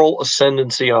moral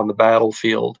ascendancy on the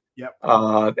battlefield,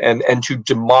 and to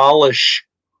demolish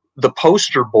the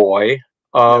poster boy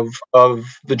of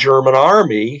the German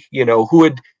army, you know, who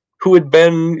had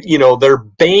been, you know, their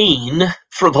bane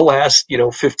for the last,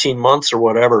 15 months or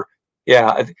whatever.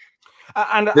 Yeah.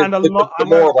 The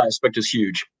moral aspect is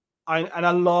huge. And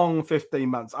a long 15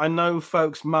 months. I know,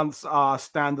 folks, months are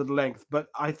standard length, but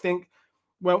I think,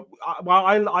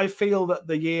 I feel that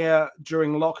the year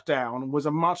during lockdown was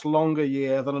a much longer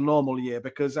year than a normal year,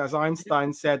 because, as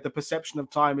Einstein said, the perception of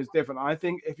time is different. I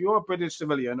think if you're a British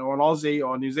civilian or an Aussie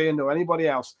or a New Zealander or anybody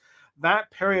else,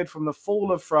 that period from the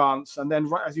fall of France and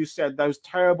then, as you said, those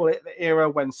terrible era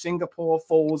when Singapore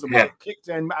falls and we get kicked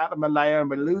in out of Malaya and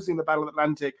we're losing the Battle of the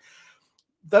Atlantic,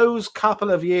 those couple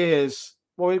of years,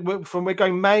 we're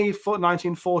going May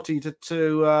 1940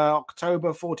 to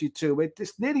October 42.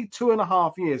 It's nearly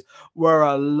 2.5 years. We're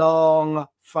a long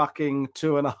fucking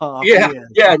 2.5 years.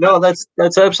 Yeah, no, that's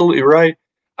absolutely right.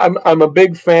 I'm a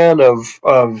big fan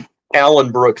of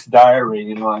Alan Brooks' diary.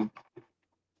 You know,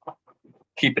 I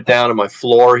keep it down on my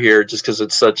floor here just because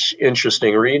it's such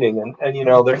interesting reading. And you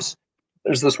know, there's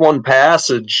this one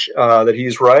passage that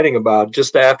he's writing about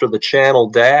just after the Channel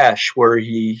Dash where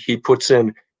he puts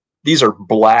in, these are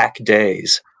black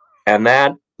days. And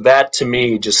that to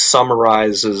me just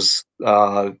summarizes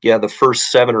the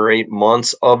first 7 or 8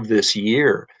 months of this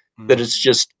year. That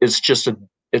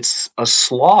it's a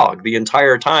slog the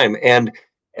entire time. And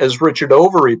as Richard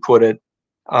Overy put it,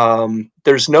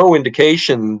 there's no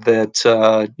indication that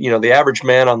the average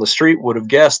man on the street would have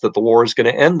guessed that the war is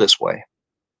going to end this way.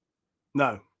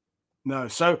 No.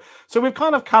 So we've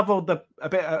kind of covered a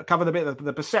bit of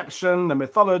the perception, the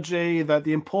mythology,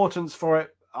 the importance for it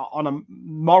on a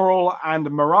moral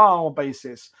and morale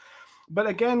basis. But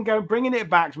again, bringing it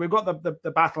back, we've got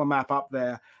the battle map up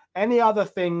there. Any other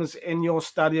things in your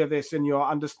study of this, in your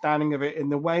understanding of it, in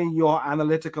the way your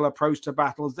analytical approach to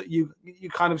battles that you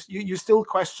still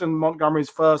question Montgomery's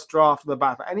first draft of the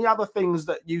battle? Any other things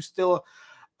that you still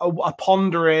are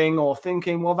pondering or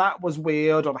thinking, well, that was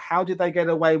weird, or how did they get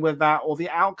away with that, or the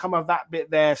outcome of that bit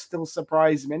there still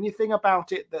surprised me? Anything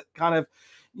about it that kind of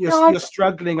you're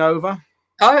struggling over?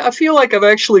 I feel like I've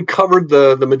actually covered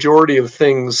the majority of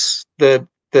things that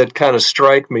kind of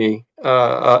strike me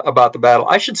about the battle.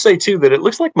 I should say too that it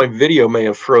looks like my video may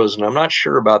have frozen. I'm not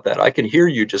sure about that. I can hear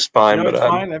you just fine. No, but it's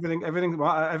fine.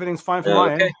 Everything's fine from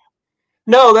my end.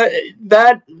 No,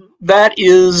 that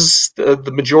is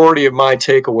the majority of my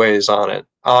takeaways on it.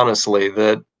 Honestly,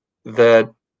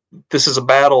 that this is a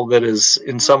battle that is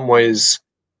in some ways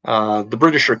the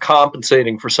British are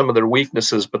compensating for some of their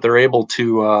weaknesses, but they're able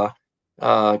to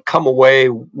come away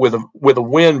with a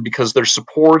win because their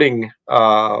supporting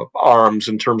arms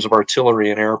in terms of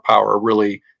artillery and air power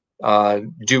really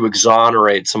do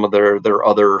exonerate some of their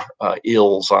other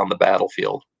ills on the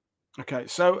battlefield. Okay,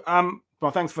 so well,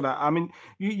 thanks for that. I mean,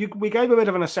 we gave a bit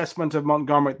of an assessment of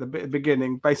Montgomery at the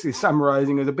beginning, basically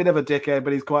summarizing as a bit of a dickhead,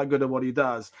 but he's quite good at what he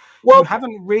does. Well, you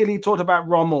haven't really talked about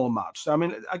Rommel much. I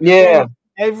mean, again,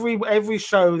 every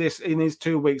show this in these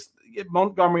 2 weeks,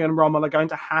 Montgomery and Rommel are going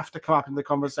to have to come up in the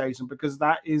conversation, because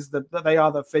they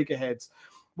are the figureheads.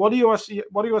 What are your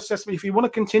assessment? If you want to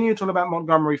continue talking about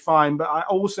Montgomery, fine, but I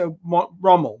also want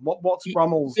Rommel. What's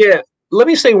Rommel's? Yeah, let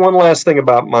me say one last thing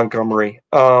about Montgomery,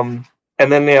 and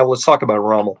then let's talk about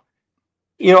Rommel.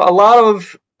 You know, a lot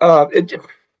of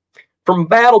from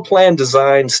battle plan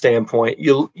design standpoint,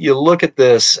 you look at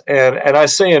this, and I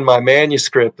say in my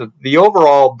manuscript that the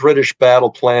overall British battle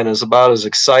plan is about as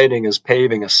exciting as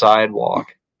paving a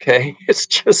sidewalk. Okay, it's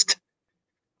just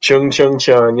chung chung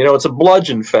chung. You know, it's a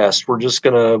bludgeon fest. We're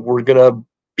gonna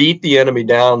beat the enemy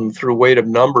down through weight of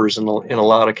numbers in a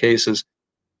lot of cases,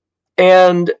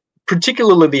 and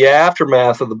particularly the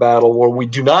aftermath of the battle, where we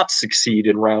do not succeed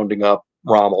in rounding up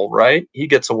Rommel. Right, he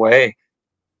gets away,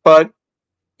 but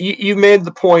you made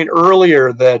the point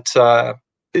earlier that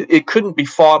it couldn't be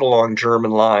fought along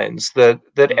German lines. That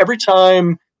every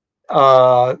time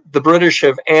the British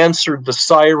have answered the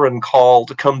siren call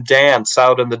to come dance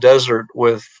out in the desert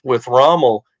with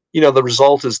Rommel, you know, the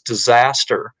result is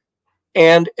disaster.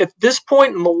 And at this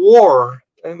point in the war,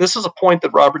 and this is a point that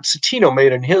Robert Citino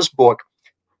made in his book,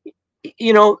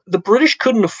 you know, the British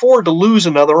couldn't afford to lose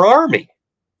another army.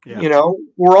 Yeah. You know,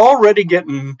 we're already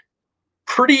getting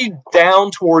pretty down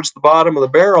towards the bottom of the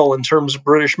barrel in terms of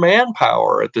British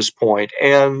manpower at this point.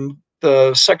 And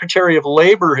the Secretary of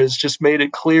Labor has just made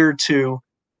it clear to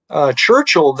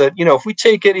Churchill that, you know, if we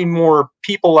take any more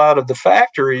people out of the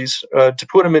factories to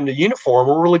put them into uniform,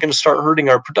 we're really going to start hurting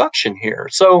our production here.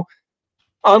 So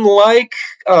unlike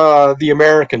the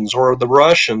Americans or the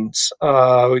Russians,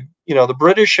 you know, the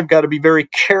British have got to be very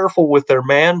careful with their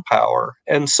manpower.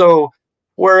 And so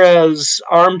whereas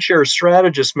armchair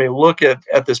strategists may look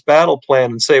at this battle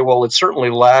plan and say, well, it certainly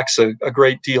lacks a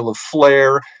great deal of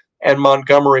flair, and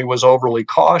Montgomery was overly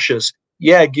cautious.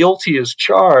 Yeah, guilty as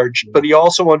charged, but he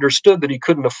also understood that he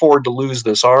couldn't afford to lose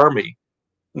this army.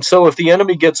 And so if the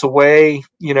enemy gets away,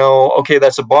 you know, okay,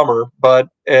 that's a bummer, but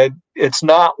it's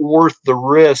not worth the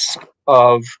risk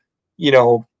of, you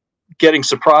know, getting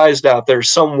surprised out there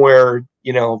somewhere,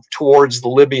 you know, towards the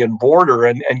Libyan border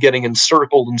and getting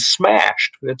encircled and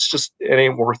smashed. It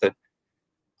ain't worth it.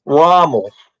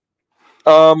 Rommel.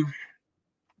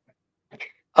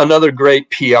 Another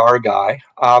great PR guy,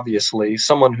 obviously,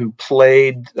 someone who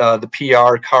played the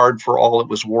PR card for all it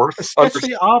was worth.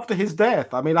 Especially after his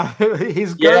death. I mean,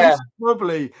 his ghost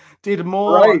probably did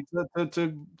more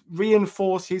to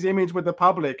reinforce his image with the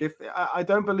public. If I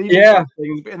don't believe in some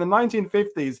things, but in the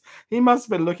 1950s, he must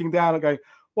have been looking down and going,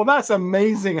 well, that's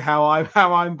amazing how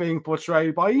I'm being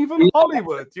portrayed by even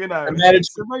Hollywood, you know. I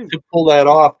managed to pull that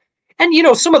off. And, you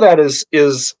know, some of that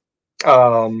is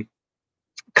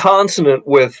consonant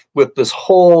with this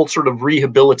whole sort of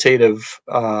rehabilitative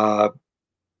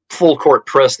full court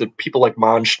press that people like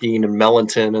Manstein and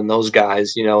Mellenthin and those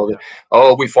guys, you know,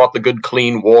 oh, we fought the good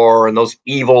clean war, and those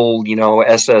evil, you know,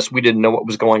 SS, we didn't know what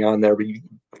was going on there, but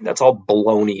that's all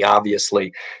baloney,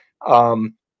 obviously.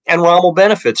 And Rommel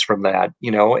benefits from that, you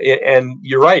know, and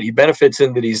you're right, he benefits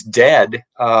in that he's dead.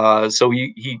 So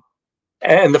he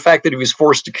and the fact that he was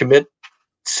forced to commit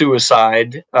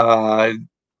suicide,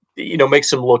 you know,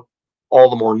 makes him look all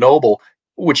the more noble,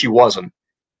 which he wasn't.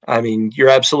 I mean, you're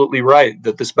absolutely right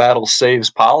that this battle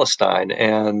saves Palestine.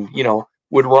 And, you know,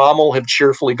 would Rommel have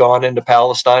cheerfully gone into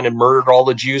Palestine and murdered all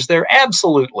the Jews there?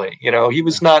 Absolutely. You know, he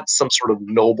was not some sort of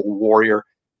noble warrior.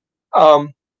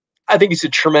 I think he's a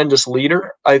tremendous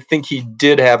leader. I think he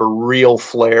did have a real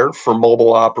flair for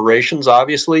mobile operations.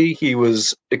 Obviously, he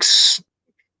was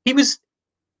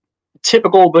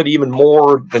typical, but even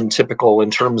more than typical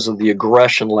in terms of the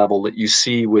aggression level that you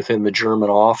see within the German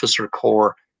officer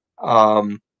corps.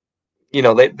 You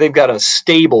know, they've got a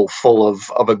stable full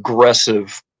of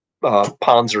aggressive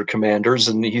Panzer commanders,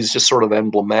 and he's just sort of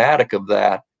emblematic of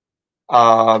that.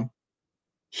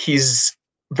 He's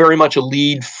very much a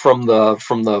lead from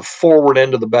the forward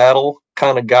end of the battle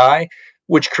kind of guy,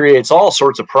 which creates all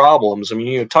sorts of problems. I mean,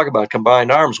 you talk about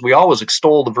combined arms. We always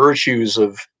extol the virtues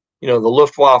of, you know, the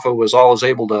Luftwaffe was always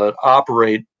able to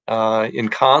operate in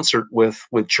concert with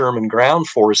German ground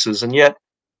forces, and yet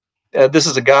this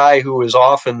is a guy who is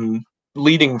often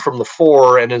leading from the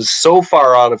fore and is so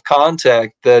far out of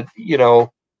contact that, you know,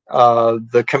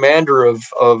 the commander of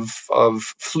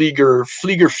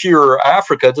Fliegerführer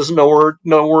Africa doesn't know where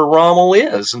Rommel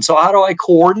is, and so how do I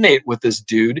coordinate with this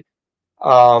dude?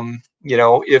 You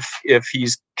know, if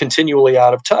he's continually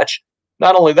out of touch.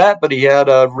 Not only that, but he had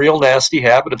a real nasty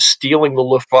habit of stealing the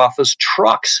Luftwaffe's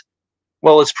trucks.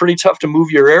 Well, it's pretty tough to move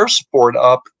your air support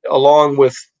up along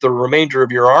with the remainder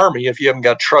of your army if you haven't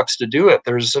got trucks to do it.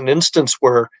 There's an instance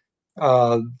where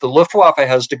the Luftwaffe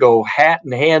has to go hat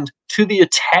in hand to the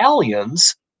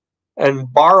Italians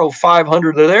and borrow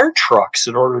 500 of their trucks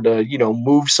in order to,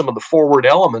 move some of the forward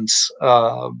elements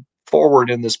forward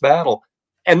in this battle.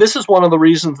 And this is one of the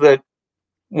reasons that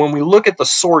when we look at the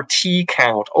sortie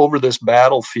count over this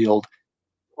battlefield,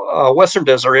 Western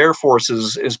Desert Air Force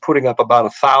is putting up about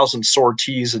 1,000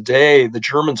 sorties a day. The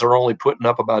Germans are only putting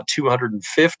up about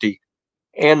 250.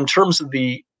 And in terms of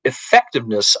the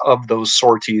effectiveness of those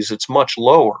sorties, it's much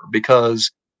lower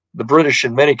because the British,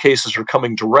 in many cases, are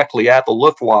coming directly at the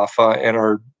Luftwaffe and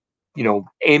are,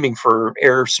 aiming for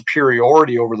air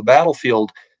superiority over the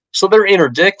battlefield. So they're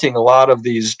interdicting a lot of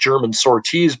these German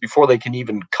sorties before they can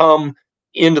even come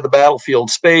into the battlefield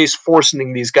space,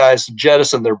 forcing these guys to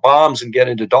jettison their bombs and get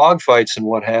into dogfights and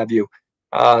what have you.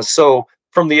 So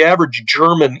from the average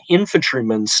German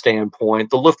infantryman's standpoint,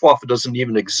 the Luftwaffe doesn't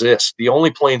even exist. The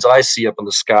only planes I see up in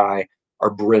the sky are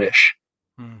British.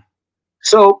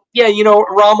 So, yeah,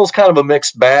 Rommel's kind of a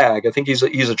mixed bag. I think he's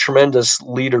a tremendous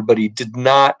leader, but he did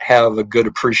not have a good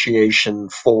appreciation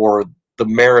for the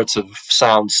merits of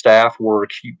sound staff work.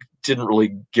 He didn't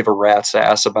really give a rat's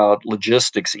ass about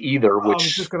logistics either. Which I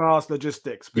was just going to ask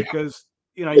logistics because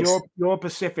you're a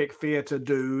Pacific theater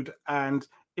dude, and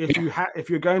if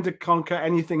you're going to conquer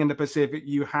anything in the Pacific,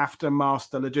 you have to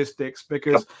master logistics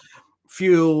because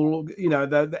fuel,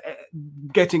 the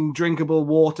getting drinkable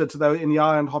water in the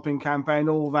island hopping campaign,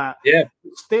 all that. Yeah.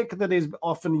 The stick that is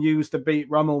often used to beat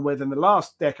Rommel with in the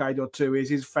last decade or two is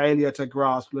his failure to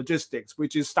grasp logistics,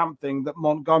 which is something that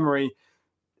Montgomery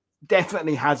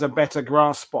definitely has a better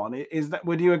grasp on.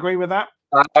 Would you agree with that?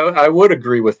 I would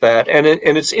agree with that. And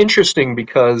it's interesting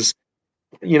because,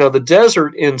 the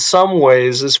desert in some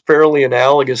ways is fairly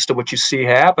analogous to what you see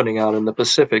happening out in the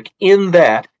Pacific, in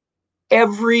that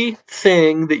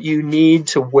everything that you need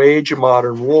to wage a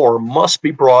modern war must be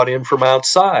brought in from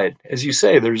outside. As you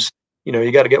say, there's,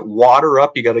 you got to get water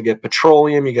up, you got to get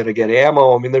petroleum, you got to get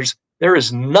ammo. I mean, there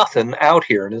is nothing out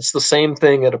here. And it's the same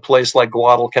thing at a place like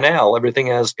Guadalcanal. Everything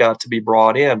has got to be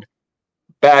brought in.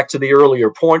 Back to the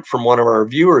earlier point from one of our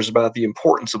viewers about the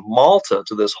importance of Malta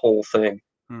to this whole thing.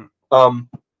 And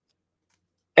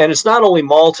it's not only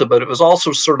Malta, but it was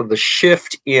also sort of the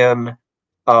shift in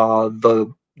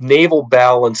the naval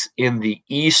balance in the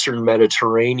Eastern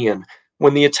Mediterranean.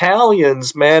 When the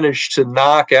Italians managed to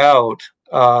knock out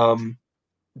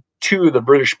two of the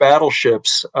British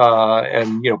battleships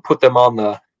and put them on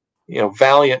the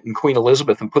Valiant and Queen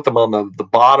Elizabeth and put them on the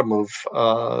bottom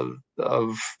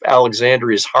of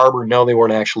Alexandria's harbor. No, they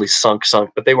weren't actually sunk,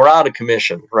 but they were out of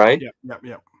commission, right?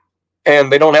 Yeah.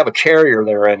 And they don't have a carrier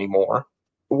there anymore,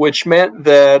 which meant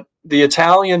that the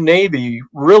Italian Navy,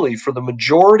 really, for the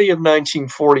majority of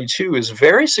 1942, is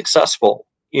very successful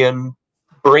in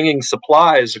bringing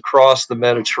supplies across the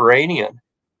Mediterranean.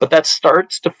 But that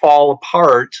starts to fall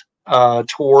apart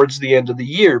towards the end of the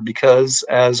year because,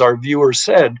 as our viewer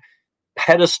said,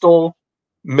 pedestal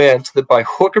meant that by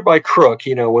hook or by crook,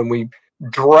 when we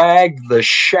dragged the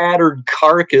shattered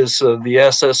carcass of the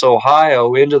SS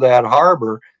Ohio into that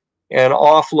harbor and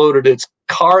offloaded its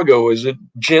cargo as it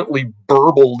gently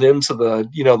burbled into the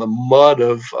the mud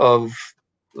of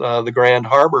the Grand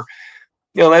Harbor,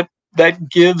 that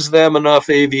gives them enough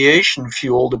aviation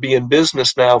fuel to be in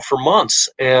business now for months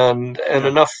and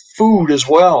enough food as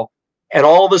well. And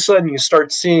all of a sudden you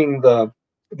start seeing the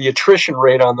attrition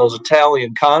rate on those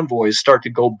Italian convoys start to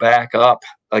go back up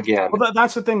again. Well,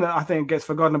 that's the thing that I think gets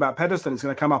forgotten about Pedestal. It's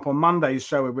going to come up on Monday's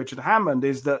show with Richard Hammond,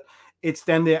 is that it's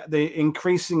then the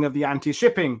increasing of the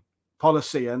anti-shipping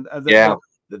policy and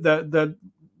the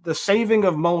saving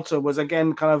of Malta was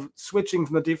again kind of switching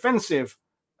from the defensive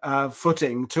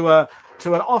footing to an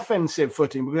offensive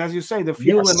footing, because as you say, the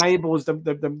fuel enables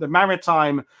the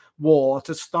maritime war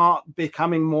to start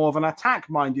becoming more of an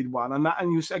attack-minded one,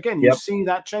 and you see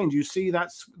that change, you see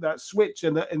that switch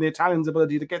in the Italians'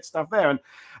 ability to get stuff there, and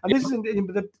this is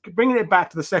bringing it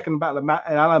back to the second battle of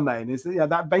Alamein, is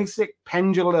that basic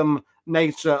pendulum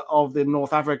nature of the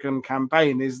North African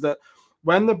campaign is that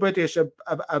when the British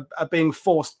are being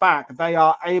forced back, they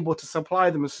are able to supply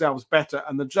themselves better,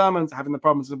 and the Germans are having the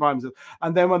problems of supplying themselves.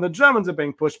 And then when the Germans are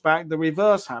being pushed back, the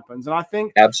reverse happens. And I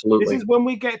think absolutely this is when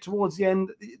we get towards the end.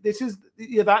 This is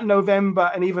that November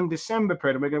and even December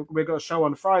period. And we're going to show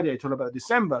on Friday talking about the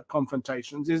December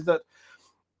confrontations. Is that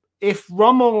if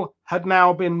Rommel had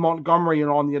now been Montgomery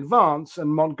on the advance,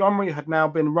 and Montgomery had now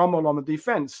been Rommel on the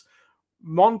defense,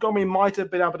 Montgomery might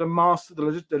have been able to master the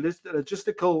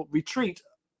logistical retreat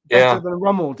better than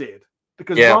Rommel did,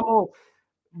 because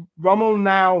Rommel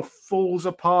now falls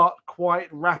apart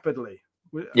quite rapidly.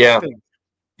 I think.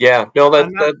 Yeah, no,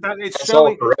 And that that's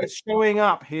all correct. it's showing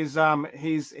up his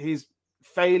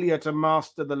failure to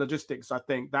master the logistics. I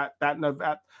think that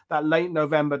late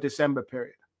November December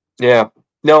period. Yeah,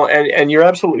 no, and you're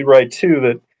absolutely right too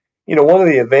that one of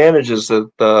the advantages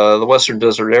that the Western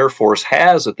Desert Air Force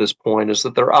has at this point is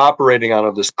that they're operating out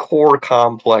of this core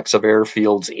complex of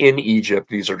airfields in Egypt.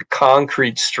 These are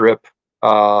concrete strip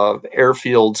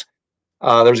airfields.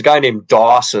 There's a guy named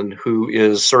Dawson who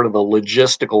is sort of the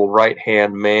logistical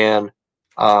right-hand man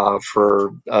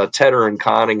for Tedder and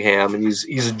Conningham, and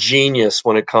he's a genius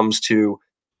when it comes to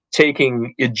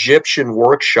taking Egyptian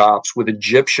workshops with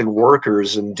Egyptian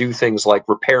workers and do things like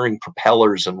repairing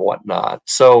propellers and whatnot.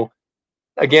 So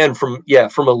again, from a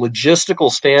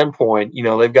logistical standpoint,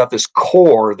 they've got this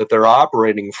core that they're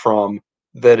operating from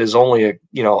that is only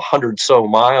 100 so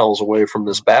miles away from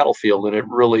this battlefield, and it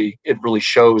really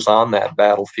shows on that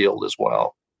battlefield as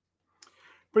well.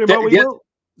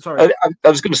 Sorry, I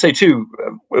was going to say too,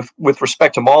 with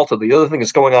respect to Malta, the other thing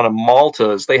that's going on in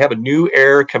Malta is they have a new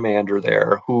air commander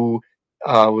there who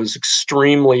was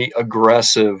extremely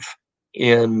aggressive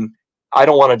in, I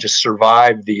don't want to just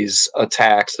survive these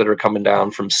attacks that are coming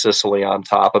down from Sicily on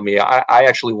top of me. I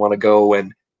actually want to go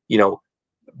and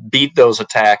beat those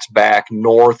attacks back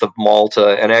north of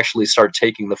Malta and actually start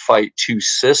taking the fight to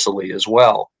Sicily as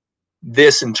well.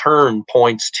 This in turn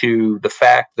points to the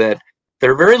fact that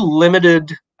there are very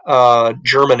limited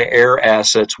German air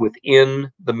assets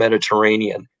within the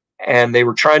Mediterranean, and they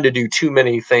were trying to do too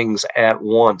many things at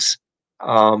once.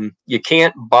 You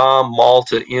can't bomb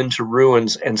Malta into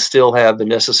ruins and still have the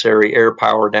necessary air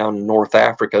power down in North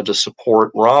Africa to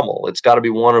support Rommel. It's got to be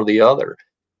one or the other.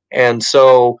 And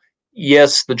so,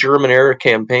 yes, the German air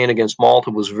campaign against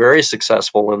Malta was very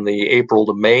successful in the April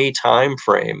to May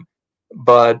timeframe,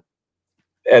 but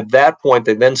at that point,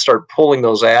 they then start pulling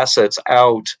those assets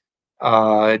out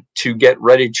to get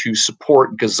ready to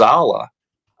support Gazala,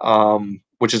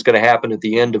 which is going to happen at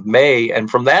the end of May.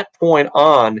 And from that point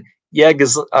on,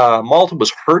 Malta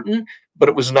was hurting, but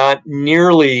it was not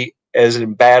nearly as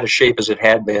in bad a shape as it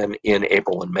had been in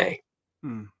April and May.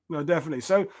 No, definitely.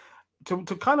 So to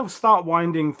kind of start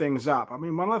winding things up, I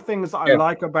mean, one of the things that I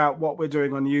like about what we're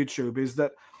doing on YouTube is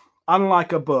that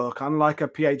unlike a book, unlike a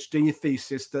PhD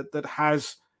thesis that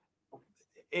has,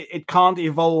 it can't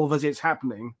evolve as it's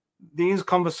happening. These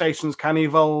conversations can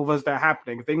evolve as they're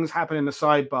happening. Things happen in the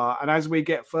sidebar. And as we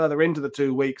get further into the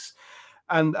 2 weeks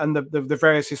and the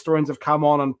various historians have come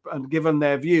on and given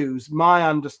their views, my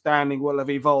understanding will have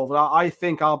evolved. I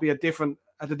think I'll be at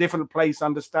a different place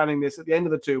understanding this at the end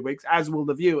of the 2 weeks, as will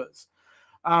the viewers.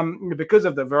 Because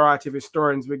of the variety of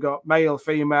historians, we've got male,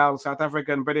 female, South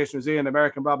African, British, New Zealand,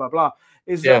 American, blah, blah, blah.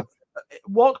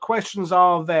 What questions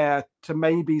are there to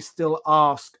maybe still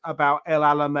ask about El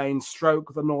Alamein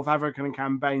 / the North African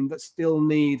campaign that still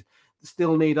need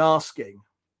asking?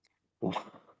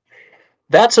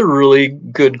 That's a really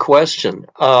good question.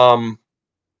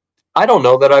 I don't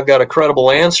know that I've got a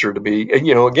credible answer to be,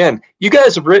 again, you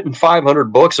guys have written 500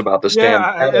 books about this.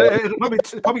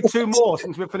 Probably 2 more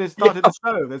since we've started the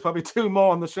show. There's probably 2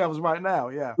 more on the shelves right now.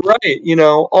 Yeah. Right.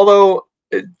 Although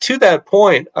to that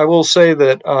point, I will say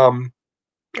that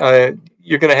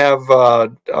you're going to have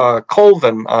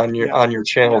Colvin on your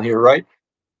channel here, right?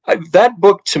 That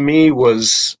book to me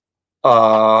was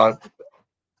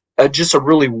just a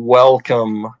really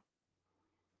welcome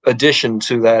addition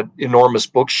to that enormous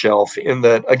bookshelf, in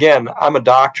that, again, I'm a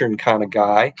doctrine kind of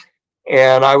guy,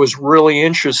 and I was really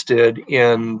interested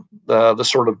in the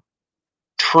sort of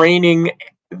training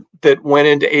that went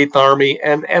into 8th Army,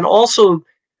 and also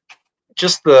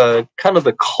just the kind of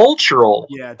the cultural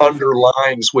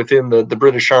underlines within the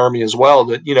British Army as well,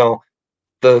 that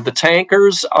the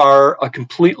tankers are a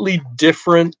completely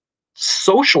different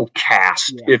social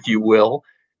caste, if you will,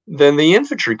 than the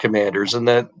infantry commanders, and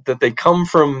that they come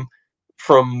from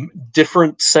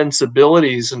different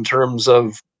sensibilities in terms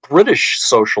of British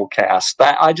social caste.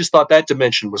 That I just thought that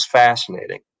dimension was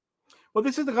fascinating. Well,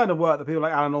 this is the kind of work that people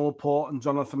like Alan Allport and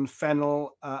Jonathan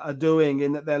Fennell are doing,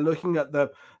 in that they're looking at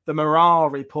the morale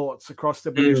reports across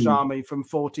the British Army from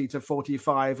 40 to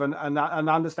 45 and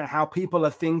understand how people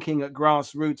are thinking at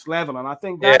grassroots level. And I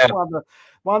think that's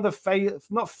one of the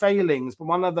not failings, but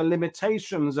one of the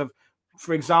limitations of,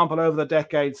 for example, over the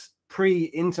decades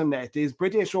pre-internet, is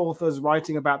British authors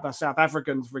writing about the South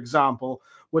Africans, for example,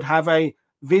 would have a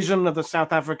vision of the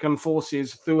South African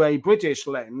forces through a British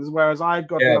lens, whereas I've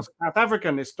got a South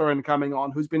African historian coming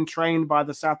on who's been trained by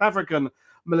the South African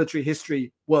military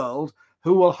history world,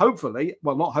 who will hopefully,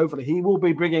 well, not hopefully, he will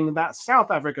be bringing that South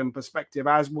African perspective,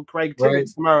 as will Craig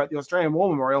Tibbets tomorrow at the Australian War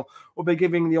Memorial, will be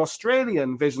giving the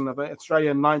Australian vision of the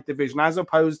Australian 9th Division, as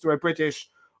opposed to a British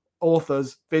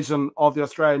author's vision of the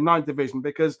Australian 9th Division,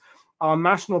 because our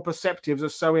national perspectives are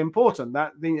so important.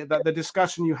 That the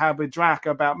discussion you had with Drac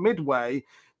about Midway,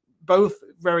 both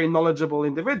very knowledgeable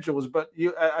individuals, but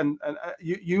you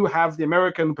have the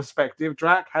American perspective,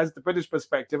 Drac has the British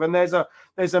perspective, and there's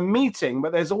a meeting,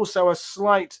 but there's also a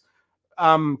slight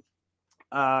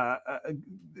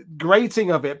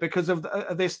grating of it because of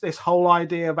this whole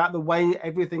idea about the way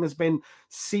everything has been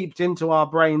seeped into our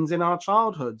brains in our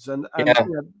childhoods, and you know,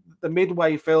 the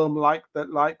Midway film, like the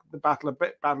Battle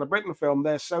of Britain film,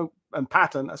 they're so, and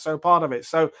Patton are so part of it.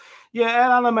 So yeah,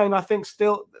 El Alamein, I think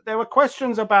still there were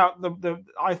questions about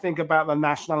I think about the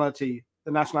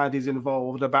nationalities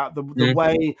involved, about the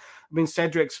way, I mean,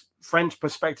 Cedric's French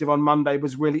perspective on Monday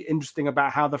was really interesting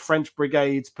about how the French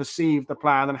brigades perceived the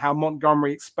plan and how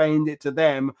Montgomery explained it to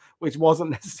them, which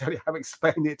wasn't necessarily how he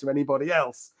explained it to anybody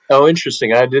else. Oh,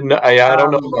 interesting. I don't know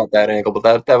about that angle,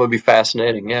 but that would be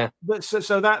fascinating. Yeah. But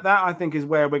so that I think is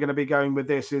where we're going to be going with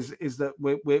this, is that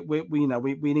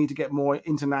we need to get more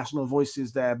international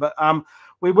voices there. But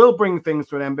we will bring things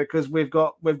to an end because we've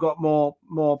got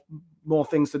more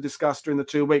things to discuss during the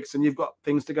 2 weeks, and you've got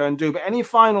things to go and do. But any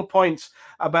final points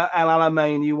about El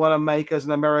Alamein you want to make as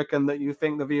an American that you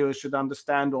think the viewers should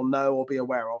understand or know or be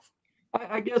aware of?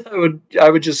 I guess I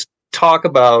would just talk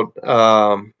about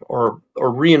or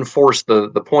reinforce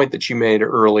the point that you made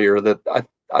earlier, that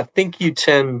I think you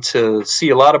tend to see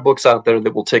a lot of books out there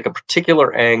that will take a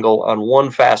particular angle on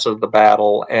one facet of the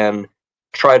battle and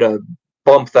try to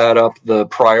bump that up the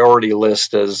priority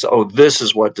list as, oh, this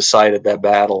is what decided that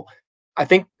battle. I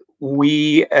think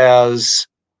we as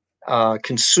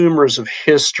consumers of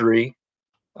history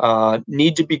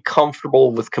need to be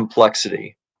comfortable with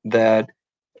complexity, that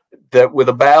with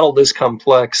a battle this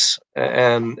complex,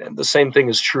 and the same thing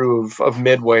is true of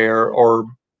Midway or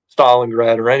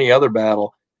Stalingrad or any other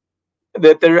battle,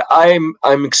 that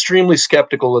I'm extremely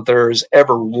skeptical that there is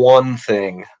ever one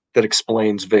thing that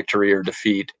explains victory or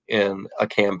defeat in a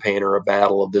campaign or a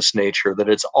battle of this nature, that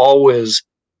it's always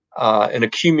an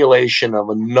accumulation of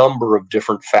a number of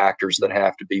different factors that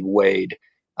have to be weighed.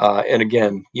 And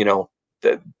again, you know,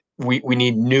 that we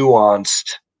need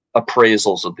nuanced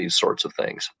appraisals of these sorts of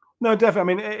things. No,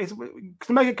 definitely. I mean, it's,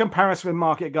 to make a comparison with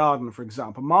Market Garden, for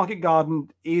example, Market Garden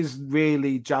is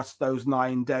really just those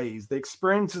 9 days. The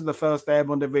experiences of the 1st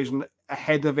Airborne Division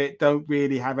ahead of it don't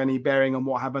really have any bearing on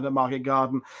what happened at Market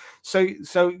Garden. So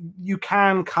you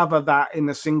can cover that in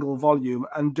a single volume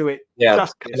and do it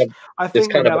justice. I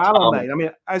think with El Alamein, I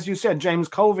mean, as you said, James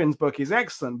Colvin's book is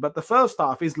excellent, but the first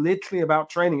half is literally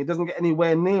about training. It doesn't get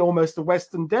anywhere near almost the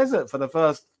Western Desert for the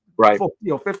first 40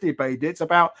 or 50 pages. It's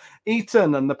about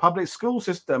Eton and the public school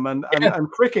system and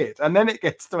cricket, and then it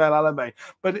gets to El Alamein.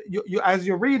 But you as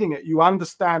you're reading it, you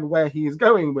understand where he is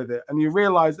going with it, and you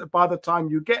realize that by the time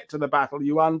you get to the battle,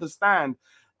 you understand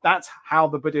that's how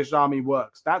the British Army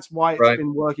works. That's why it's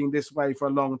been working this way for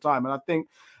a long time. And I think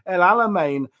El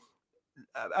Alamein,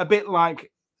 a bit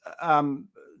like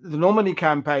the Normandy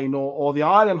campaign or the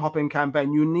island hopping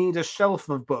campaign, you need a shelf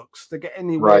of books to get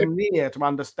anywhere near to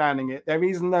understanding it. There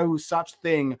is no such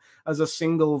thing as a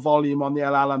single volume on the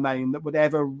El Alamein that would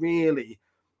ever really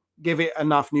give it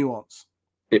enough nuance.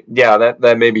 Yeah,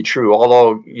 that may be true.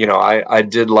 Although, you know, I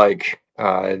did like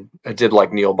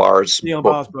Neil Barr's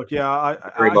book. Yeah, I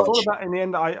thought about it in the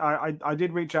end. I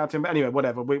did reach out to him. But anyway,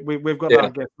 whatever. We've got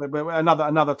that gift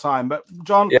another time. But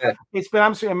John, it's been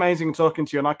absolutely amazing talking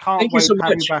to you, and I can't wait to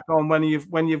have you back on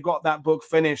when you've got that book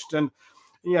finished. And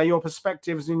yeah, your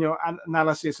perspectives and your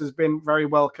analysis has been very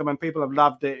welcome, and people have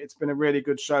loved it. It's been a really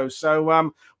good show.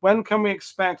 So when can we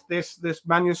expect this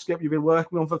manuscript you've been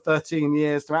working on for 13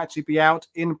 years to actually be out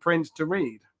in print to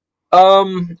read?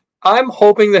 I'm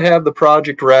hoping to have the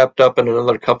project wrapped up in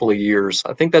another couple of years.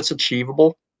 I think that's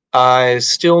achievable. I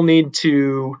still need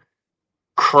to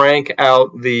crank out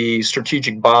the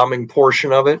strategic bombing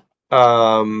portion of it.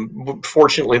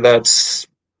 Fortunately, that's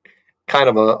kind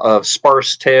of a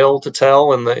sparse tale to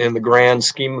tell in the grand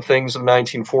scheme of things of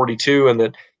 1942, and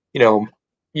that, you know,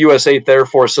 U.S. 8th Air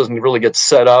Force doesn't really get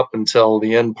set up until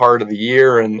the end part of the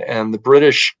year, and the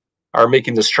British are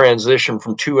making this transition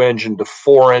from 2-engine to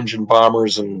 4-engine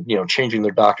bombers, and, you know, changing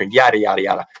their doctrine, yada yada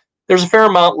yada. There's a fair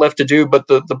amount left to do, but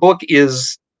the book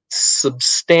is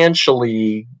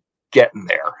substantially getting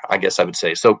there, I guess I would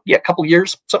say. So yeah, a couple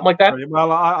years, something like that.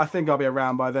 Well, I think I'll be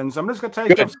around by then. So I'm just going to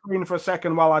take off screen for a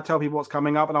second while I tell people what's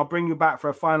coming up, and I'll bring you back for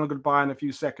a final goodbye in a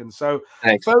few seconds. So,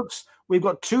 folks, We've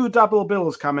got 2 double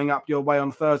bills coming up your way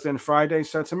on Thursday and Friday.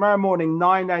 So tomorrow morning,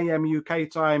 9 a.m. UK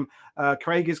time,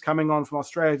 Craig is coming on from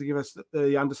Australia to give us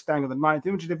the understanding of the 9th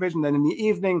Infantry Division. Then in the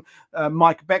evening,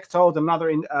 Mike Bechtold,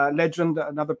 another legend,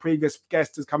 another previous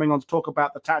guest, is coming on to talk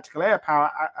about the tactical air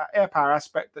power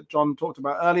aspect that John talked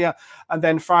about earlier. And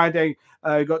then Friday,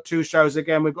 we've got 2 shows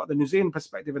again. We've got the New Zealand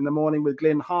perspective in the morning with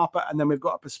Glyn Harper, and then we've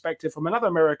got a perspective from another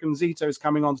American. Zito is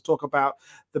coming on to talk about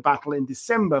the battle in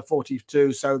December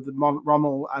 42. So the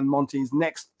Rommel and Monty's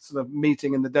next sort of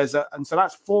meeting in the desert. And so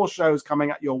that's 4 shows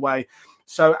coming at your way.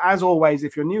 So as always,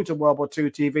 if you're new to World War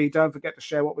II TV, don't forget to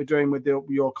share what we're doing with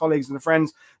your colleagues and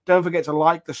friends. Don't forget to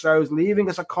like the shows, leaving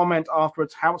us a comment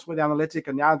afterwards helps with the analytic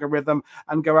and the algorithm,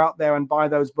 and go out there and buy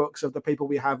those books of the people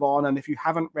we have on. And if you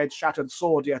haven't read Shattered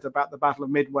Sword yet about the Battle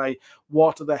of Midway,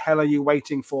 what the hell are you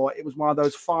waiting for? It was one of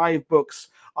those 5 books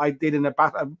I did in a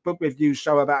book review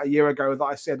show about a year ago that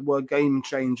I said were game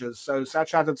changers. So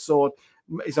Shattered Sword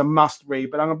is a must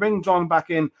read. But I'm going to bring John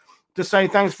back in to say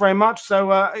thanks very much.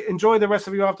 So enjoy the rest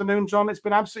of your afternoon, John. It's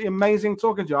been absolutely amazing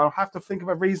talking to you. I'll have to think of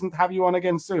a reason to have you on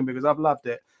again soon, because I've loved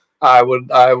it. I would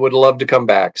love to come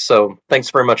back. So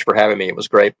thanks very much for having me. It was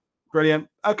great. Brilliant.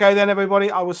 Okay, then,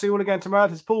 everybody. I will see you all again tomorrow.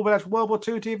 This is Paul Woodadge from World War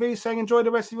II TV saying enjoy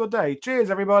the rest of your day. Cheers,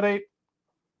 everybody.